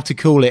going to have to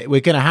call it.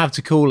 We're going to have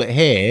to call it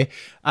here.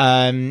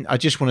 I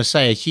just want to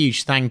say a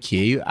huge thank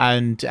you,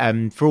 and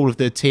for all of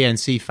the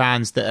TNC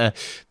fans that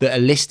are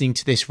listening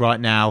to this right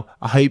now,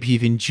 I hope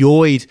you've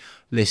enjoyed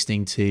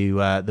listening to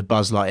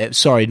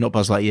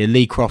the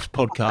Lee Croft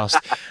podcast,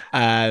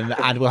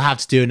 and we'll have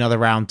to do another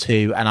round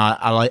 2, and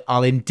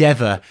I'll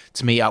endeavour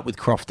to meet up with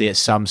Crofty at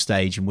some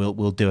stage, and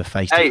we'll do a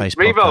face-to-face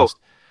podcast.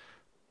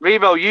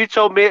 Revo, you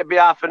told me it'd be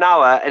half an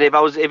hour, and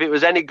if it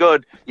was any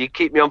good, you'd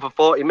keep me on for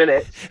 40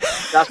 minutes.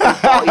 That's been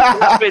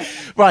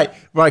 40. Right,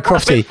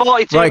 Crofty.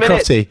 Right,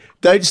 Crofty.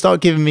 Don't start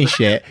giving me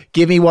shit.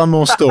 Give me one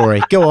more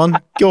story. Go on.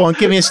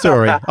 Give me a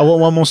story. I want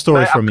one more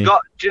story from you.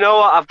 Do you know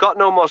what? I've got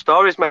no more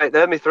stories, mate.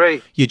 They're my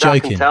 3. You're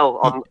joking.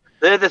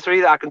 They're the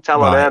 3 that I can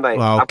tell on air, mate.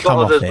 Well,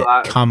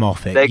 come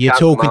off it. You're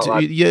talking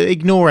to. You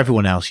ignore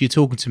everyone else. You're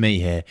talking to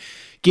me here.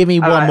 Give me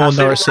one more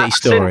Norwich City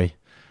story.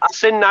 I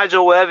seen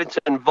Nigel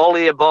Worthington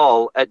volley a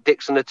ball at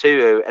Dixon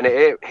Atuhu, and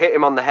it hit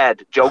him on the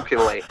head,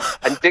 jokingly.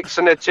 And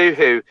Dixon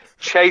Atuhu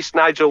chased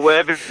Nigel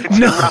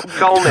Worthington around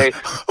Colney,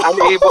 and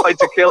he wanted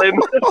to kill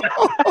him.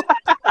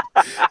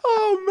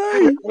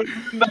 Oh, mate.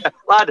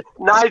 Lad,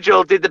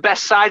 Nigel did the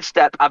best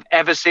sidestep I've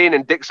ever seen,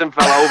 and Dixon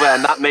fell over,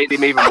 and that made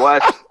him even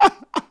worse.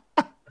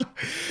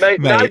 Mate,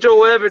 Nigel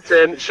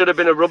Worthington should have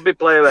been a rugby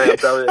player, mate, I'm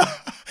telling you.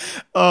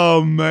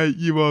 Oh, mate,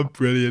 you are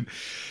brilliant.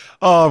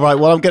 All right,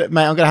 well, I'm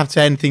gonna have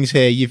to end things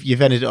here.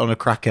 You've ended it on a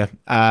cracker.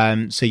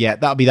 So yeah,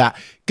 that'll be that.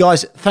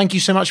 Guys, thank you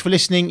so much for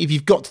listening. If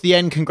you've got to the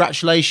end,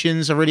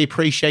 congratulations. I really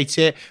appreciate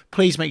it.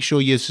 Please make sure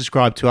you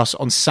subscribe to us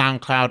on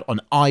SoundCloud, on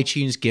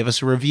iTunes. Give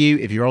us a review.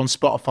 If you're on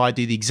Spotify,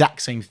 do the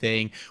exact same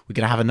thing. We're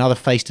going to have another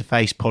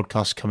face-to-face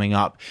podcast coming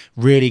up.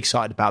 Really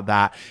excited about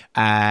that.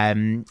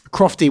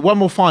 Crofty, one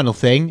more final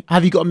thing.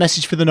 Have you got a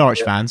message for the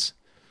Norwich fans?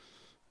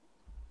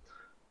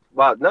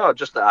 Well, no,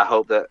 just that I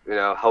hope that,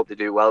 hope they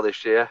do well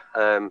this year.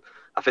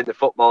 I think the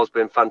football's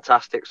been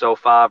fantastic so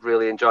far. I've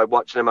really enjoyed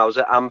watching them. I was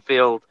at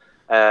Anfield,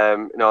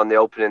 on the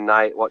opening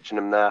night, watching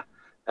them there.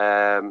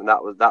 And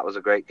that was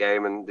a great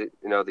game, and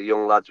the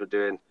young lads were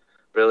doing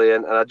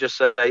brilliant. And I just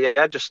say,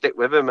 just stick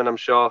with them, and I'm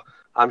sure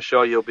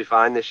you'll be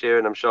fine this year,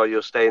 and I'm sure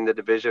you'll stay in the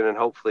division, and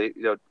hopefully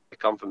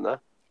pick on from there.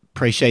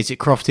 Appreciate it,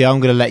 Crofty. I'm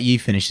going to let you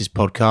finish this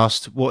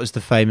podcast. What is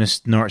the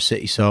famous Norwich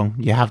City song?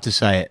 You have to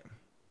say it.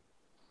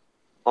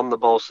 On the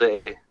Ball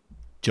City.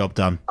 Job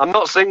done. I'm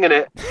not singing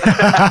it.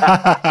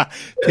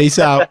 Peace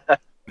out.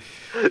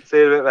 See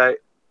you in a bit, mate.